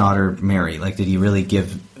his daughter Mary? Like, did he really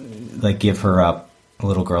give her up, a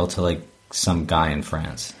little girl, to like some guy in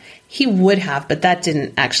France? He would have, but that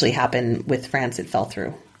didn't actually happen with France. It fell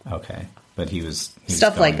through. Okay. But he was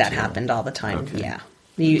stuff like that happened all the time. Okay. Yeah.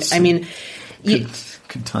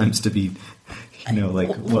 Good times to be, like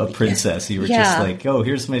a princess. You were just like, "Oh,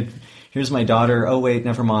 here's my daughter. Oh, wait,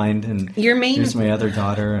 never mind. And here's my other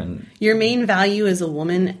daughter." And your main value as a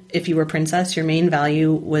woman, if you were princess, your main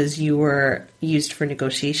value was you were used for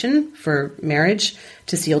negotiation, for marriage,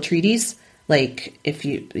 to seal treaties. Like if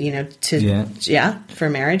for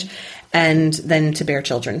marriage, and then to bear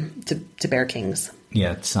children, to bear kings.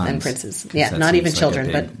 Yeah, sons. And princes. Yeah, not even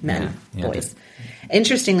children, but men, boys.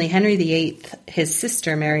 Interestingly, Henry VIII, his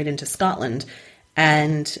sister married into Scotland,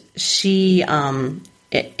 and she...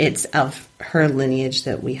 it's of her lineage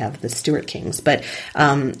that we have the Stuart kings, but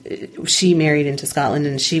she married into Scotland,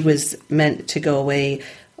 and she was meant to go away.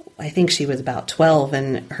 I think she was about 12,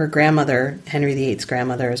 and her grandmother, Henry VIII's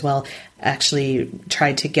grandmother as well, actually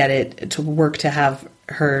tried to get it to work to have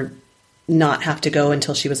her not have to go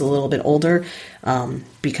until she was a little bit older,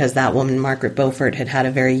 because that woman, Margaret Beaufort, had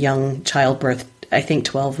a very young childbirth. I think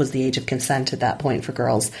 12 was the age of consent at that point for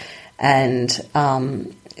girls, and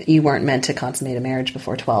you weren't meant to consummate a marriage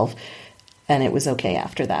before 12, and it was okay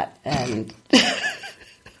after that. And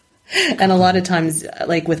and a lot of times,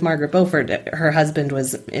 like with Margaret Beaufort, her husband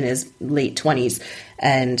was in his late 20s,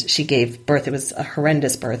 and she gave birth. It was a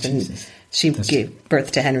horrendous birth, and she gave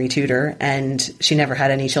birth to Henry Tudor, and she never had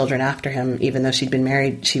any children after him, even though she'd been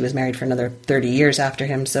married. She was married for another 30 years after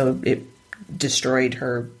him, so it destroyed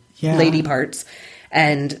her lady parts.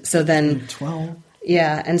 And so then... 12?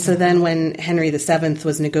 Yeah, and so then when Henry VII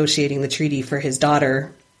was negotiating the treaty for his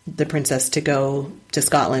daughter, the princess, to go to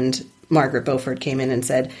Scotland, Margaret Beaufort came in and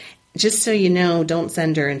said, "Just so you know, don't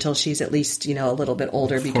send her until she's at least, a little bit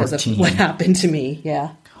older because 14. of what happened to me."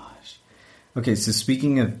 Yeah. Gosh. Okay, so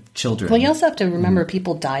speaking of children... Well, you also have to remember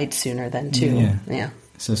people died sooner then, too. Yeah.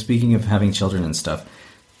 So speaking of having children and stuff,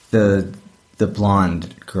 the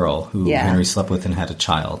blonde girl who Henry slept with and had a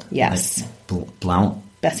child. Yes. Like, Blount?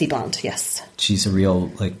 Bessie Blount, yes. She's a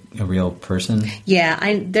real person? Yeah,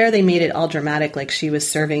 they made it all dramatic, like she was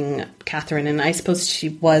serving Catherine, and I suppose she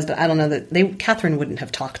was, but I don't know that Catherine wouldn't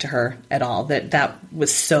have talked to her at all.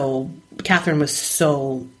 Catherine was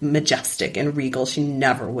so majestic and regal, she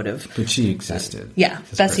never would have. But she existed. Yeah,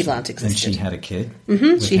 Bessie Blount existed. And she had a kid?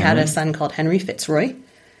 Mm-hmm. She had a son called Henry Fitzroy.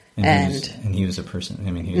 And he was a person.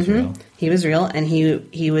 I mean, he was real. He was real, and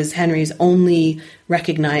he was Henry's only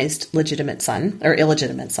recognized legitimate son, or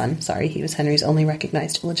illegitimate son. Sorry, he was Henry's only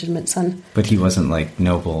recognized illegitimate son. But he wasn't like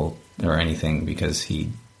noble or anything because he...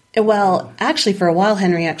 Well, actually, for a while,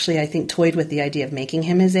 Henry I think toyed with the idea of making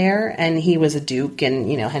him his heir, and he was a duke,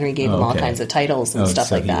 and Henry gave him all kinds of titles and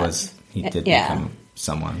stuff like that. He did become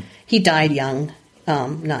someone. He died young.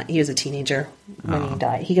 He was a teenager when he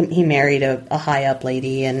died. He married a high up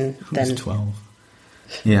lady, and then he was 12.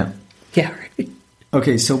 Yeah. Yeah. Right.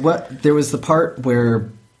 Okay, so there was the part where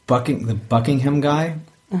the Buckingham guy,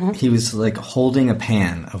 he was like holding a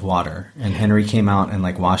pan of water, and Henry came out and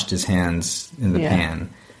like washed his hands in the pan.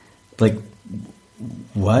 Like,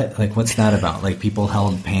 what? Like, what's that about? Like, people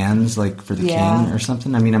held pans like for the king or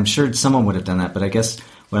something? I mean, I'm sure someone would have done that, but I guess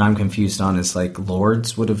what I'm confused on is like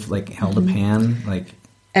lords would have like held a pan, like.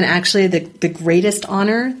 And actually, the greatest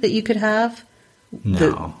honor that you could have,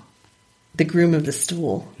 the groom of the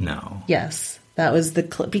stool. No. Yes, that was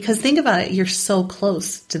because think about it, you're so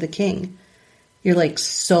close to the king, you're like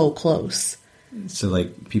so close. So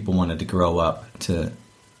like people wanted to grow up to.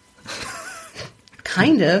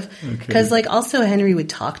 Kind of, because like also Henry would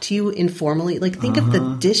talk to you informally. Like think of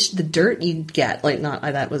the dirt you'd get. Like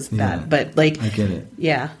that was bad, but like I get it.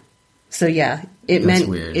 Yeah, so it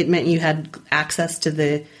meant you had access to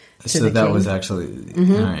the. So that king. Was actually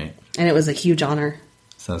all right, and it was a huge honor.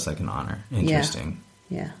 So it's like an honor. Interesting.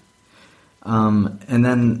 Yeah. And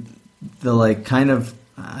then the like kind of,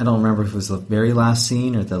 I don't remember if it was the very last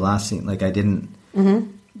scene or the last scene. Like I didn't.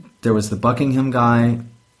 Mm-hmm. There was the Buckingham guy,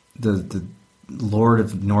 the Lord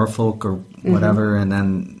of Norfolk or whatever, and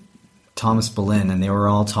then Thomas Boleyn, and they were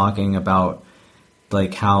all talking about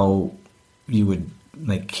like how you would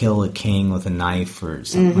like kill a king with a knife or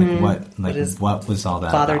something. What was all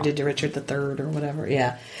that? Father about? did to Richard III or whatever.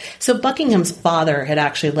 Yeah. So Buckingham's father had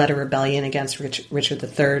actually led a rebellion against Richard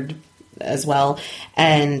III as well,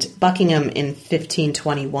 and Buckingham in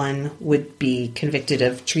 1521 would be convicted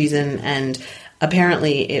of treason, and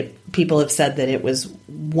apparently people have said that it was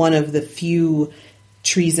one of the few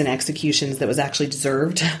treason executions that was actually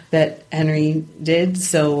deserved that Henry did.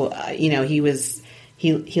 So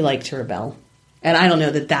he liked to rebel, and I don't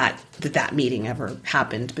know that meeting ever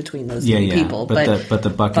happened between those two people. But the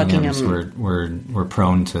Buckinghams were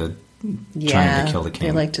prone to trying to kill the king.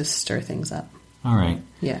 They like to stir things up. All right.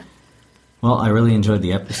 Yeah. Well, I really enjoyed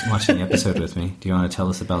watching the episode with me. Do you want to tell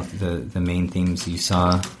us about the main themes you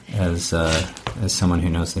saw as someone who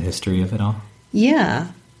knows the history of it all? Yeah.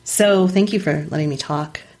 So thank you for letting me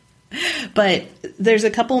talk. But there's a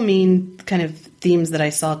couple main kind of themes that I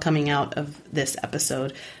saw coming out of this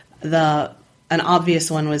episode. An obvious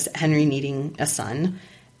one was Henry needing a son.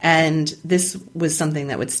 And this was something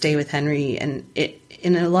that would stay with Henry. And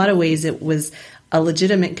in a lot of ways, it was a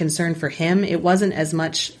legitimate concern for him. It wasn't as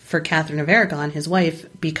much for Catherine of Aragon, his wife,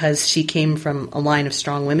 because she came from a line of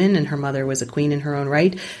strong women and her mother was a queen in her own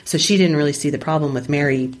right. So she didn't really see the problem with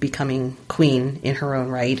Mary becoming queen in her own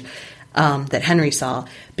right that Henry saw,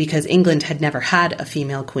 because England had never had a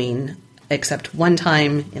female queen, except one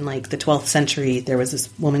time in like the 12th century, there was this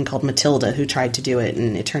woman called Matilda who tried to do it,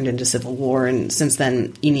 and it turned into civil war. And since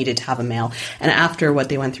then, you needed to have a male. And after what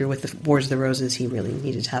they went through with the Wars of the Roses, he really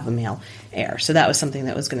needed to have a male heir. So that was something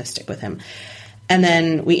that was going to stick with him. And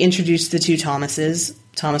then we introduced the two Thomases,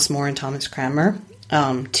 Thomas More and Thomas Cranmer.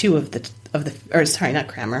 Not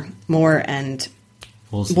Cranmer, More and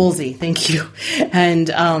Wolsey. Thank you. And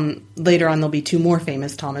later on, there'll be two more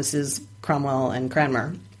famous Thomases, Cromwell and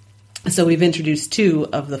Cranmer. So we've introduced two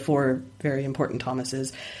of the four very important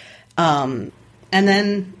Thomases. And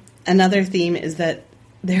then another theme is that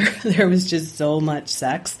there was just so much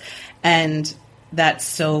sex, and that's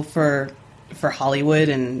so for Hollywood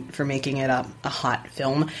and for making it a hot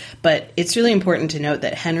film. But it's really important to note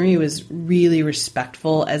that Henry was really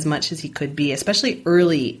respectful as much as he could be, especially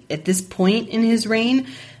early at this point in his reign.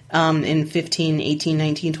 In 15, 18,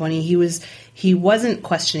 19, 20, he wasn't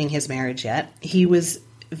questioning his marriage yet. He was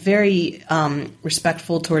very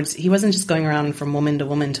respectful towards, he wasn't just going around from woman to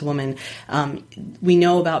woman to woman. We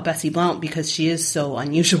know about Bessie Blount because she is so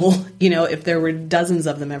unusual. If there were dozens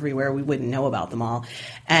of them everywhere, we wouldn't know about them all.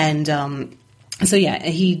 And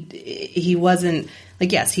he wasn't,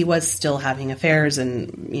 like, yes, he was still having affairs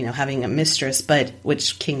and, having a mistress, but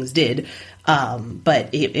which kings did. But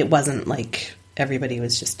it wasn't like everybody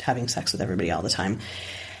was just having sex with everybody all the time.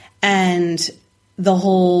 And the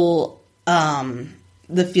whole,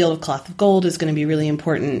 the Field of Cloth of Gold is going to be really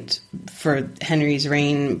important for Henry's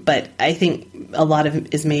reign, but I think a lot of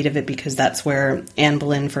it is made of it because that's where Anne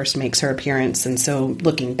Boleyn first makes her appearance, and so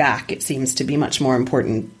looking back, it seems to be much more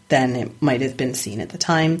important than it might have been seen at the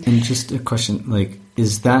time. And just a question, like,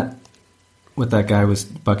 is that what that guy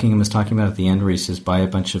Buckingham was talking about at the end, where he says, buy a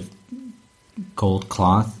bunch of gold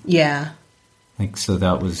cloth? Yeah. Like, so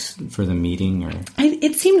that was for the meeting, or?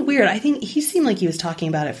 It seemed weird. I think he seemed like he was talking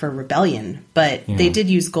about it for rebellion, but they did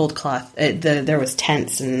use gold cloth. There was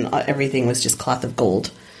tents and everything was just cloth of gold.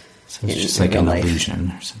 So it's just like an illusion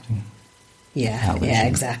or something. Yeah,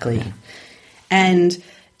 exactly. Yeah. And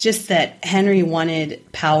just that Henry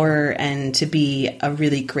wanted power and to be a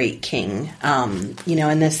really great king. And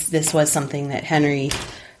this was something that Henry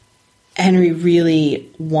really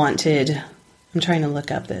wanted. I'm trying to look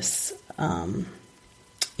up this.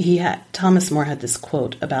 Thomas More had this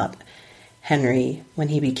quote about Henry when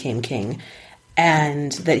he became king,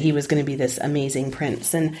 and that he was going to be this amazing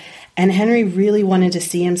prince. And Henry really wanted to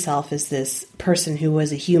see himself as this person who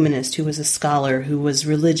was a humanist, who was a scholar, who was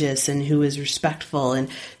religious, and who was respectful, and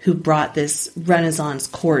who brought this Renaissance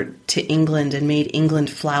court to England and made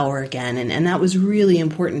England flower again. And that was really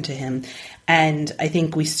important to him. And I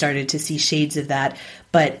think we started to see shades of that.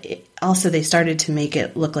 But also they started to make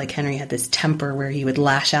it look like Henry had this temper where he would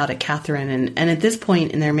lash out at Catherine. And at this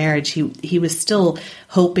point in their marriage, he was still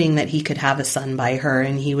hoping that he could have a son by her.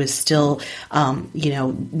 And he was still,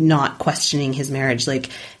 not questioning his marriage. Like,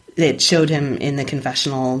 it showed him in the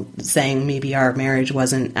confessional saying maybe our marriage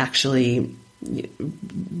wasn't actually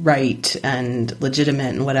right and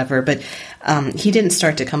legitimate and whatever. But he didn't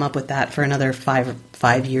start to come up with that for another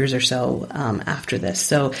five years or so after this.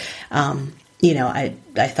 So,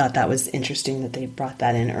 I thought that was interesting that they brought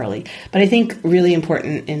that in early. But I think really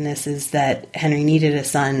important in this is that Henry needed a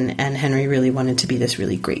son, and Henry really wanted to be this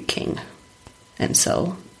really great king. And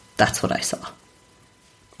so that's what I saw.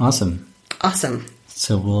 Awesome.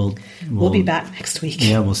 So we'll be back next week.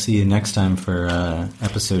 Yeah, we'll see you next time for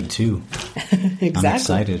episode 2. Exactly. I'm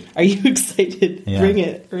excited. Are you excited? Yeah. Bring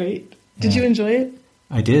it, right? Did you enjoy it?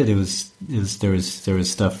 I did. There was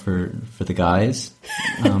stuff for the guys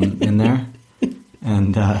in there.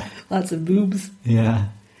 And lots of boobs. Yeah.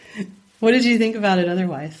 What did you think about it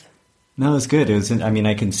otherwise? No, it was good.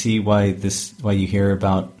 I can see why you hear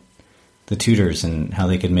about the Tudors and how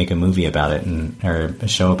they could make a movie about it or a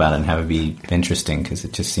show about it and have it be interesting, because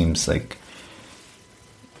it just seems like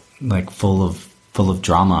full of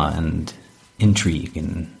drama and intrigue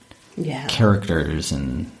and characters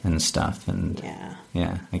and stuff, and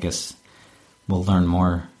I guess we'll learn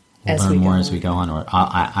more. As we go on, or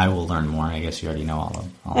I will learn more. I guess you already know all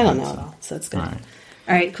I don't know it all, so it's good. All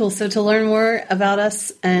right, cool. So to learn more about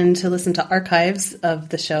us and to listen to archives of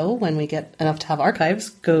the show when we get enough to have archives,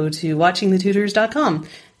 go to watchingthetudors.com, and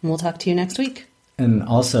we'll talk to you next week. And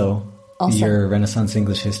also your Renaissance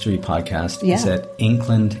English History podcast is at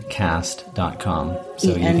englandcast.com, so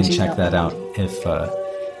you can check that out if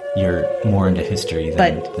you're more into history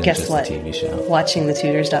than just the TV show.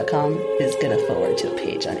 Watchingthetudors.com is going to forward to a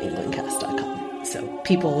page on englandcast.com, so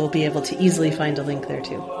people will be able to easily find a link there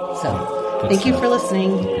too. So thank you for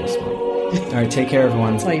listening. All right, take care,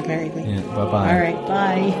 everyone. That's why you've married me. Yeah, bye-bye. All right,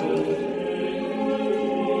 bye.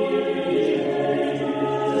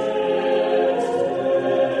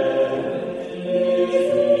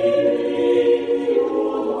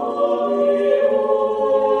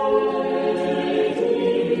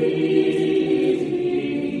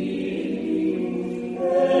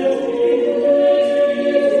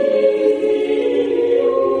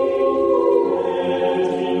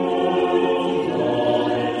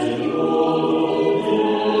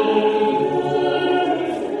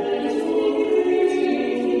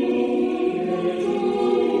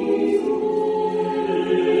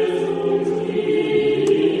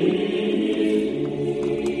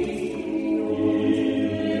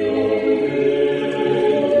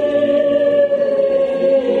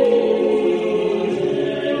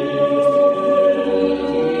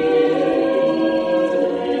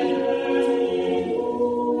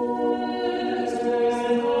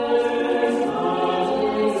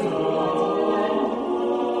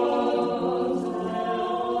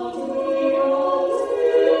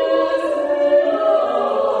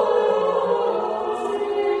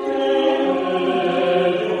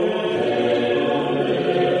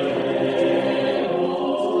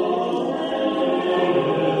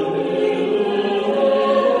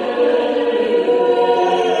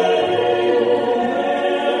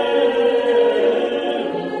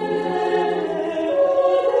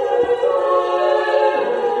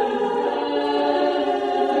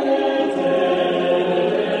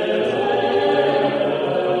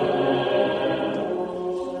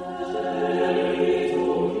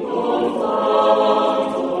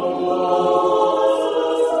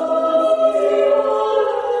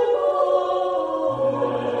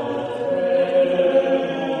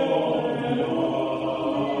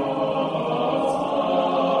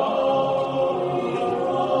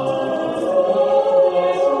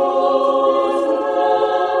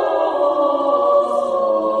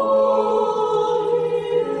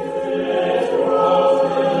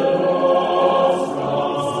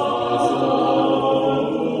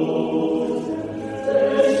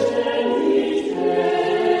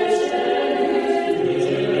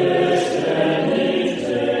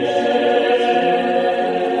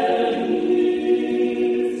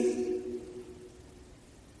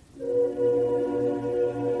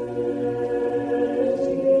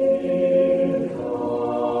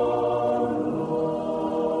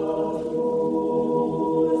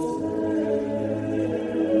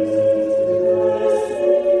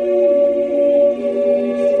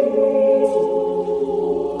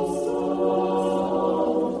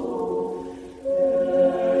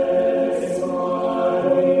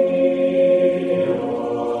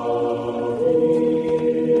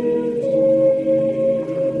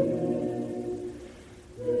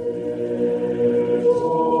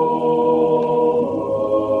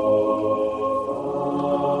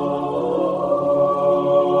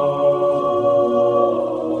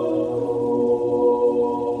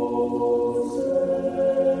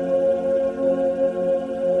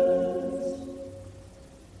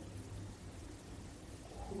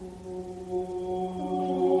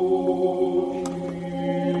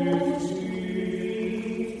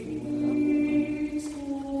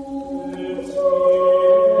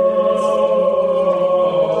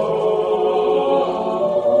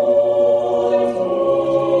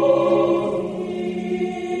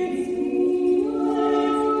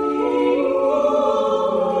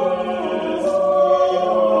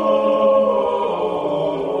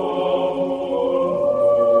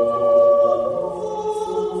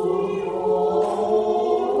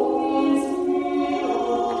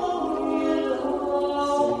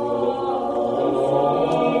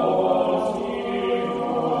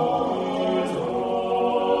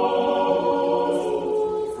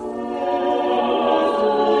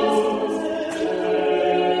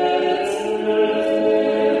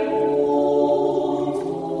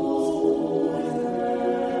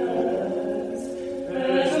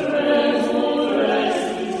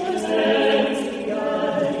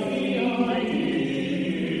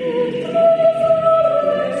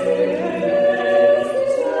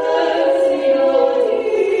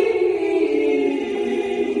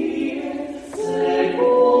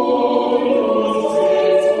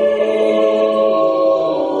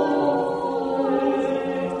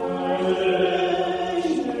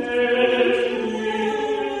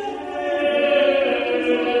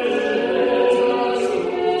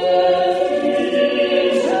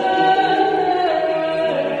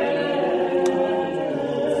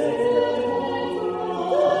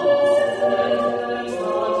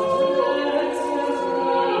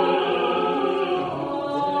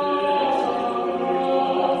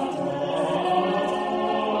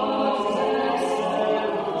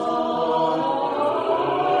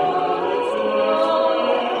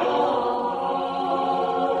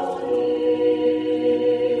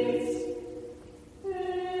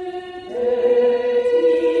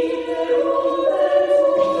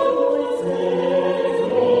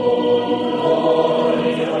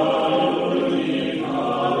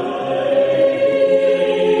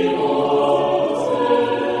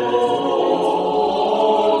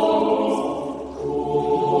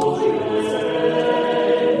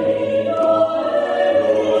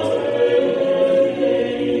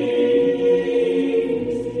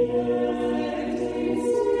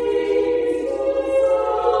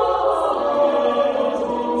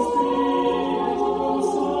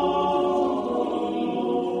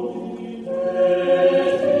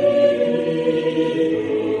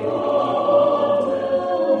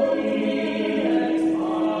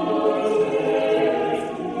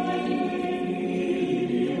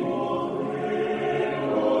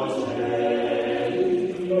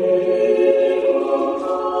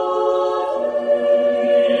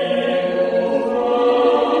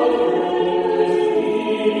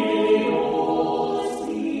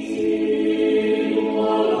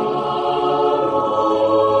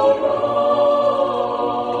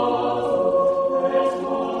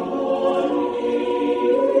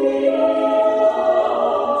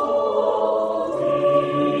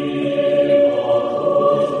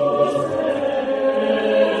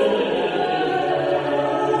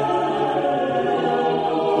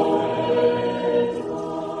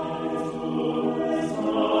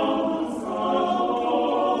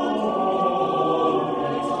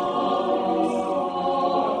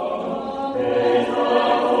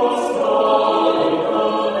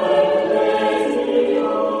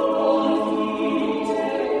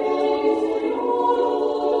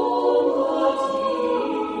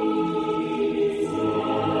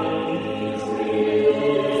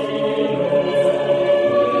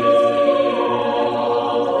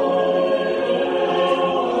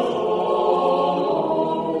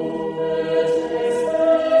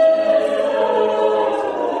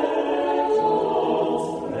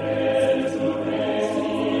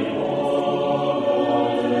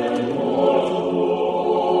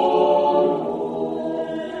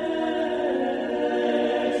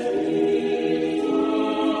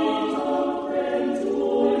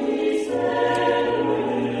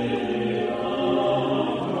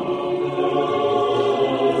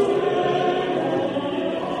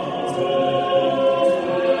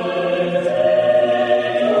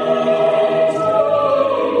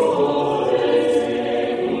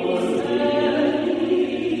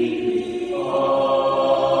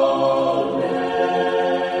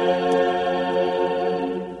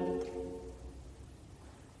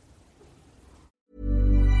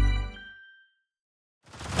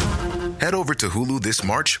 to Hulu this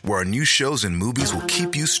March, where our new shows and movies will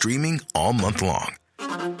keep you streaming all month long.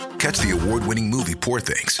 Catch the award-winning movie Poor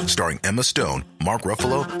Things, starring Emma Stone, Mark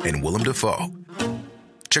Ruffalo, and Willem Dafoe.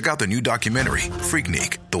 Check out the new documentary,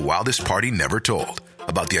 Freaknik, The Wildest Party Never Told,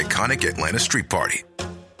 about the iconic Atlanta Street Party.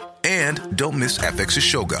 And don't miss FX's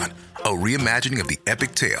Shogun, a reimagining of the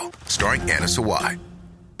epic tale, starring Anna Sawai.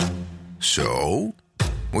 So,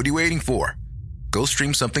 what are you waiting for? Go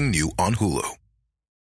stream something new on Hulu.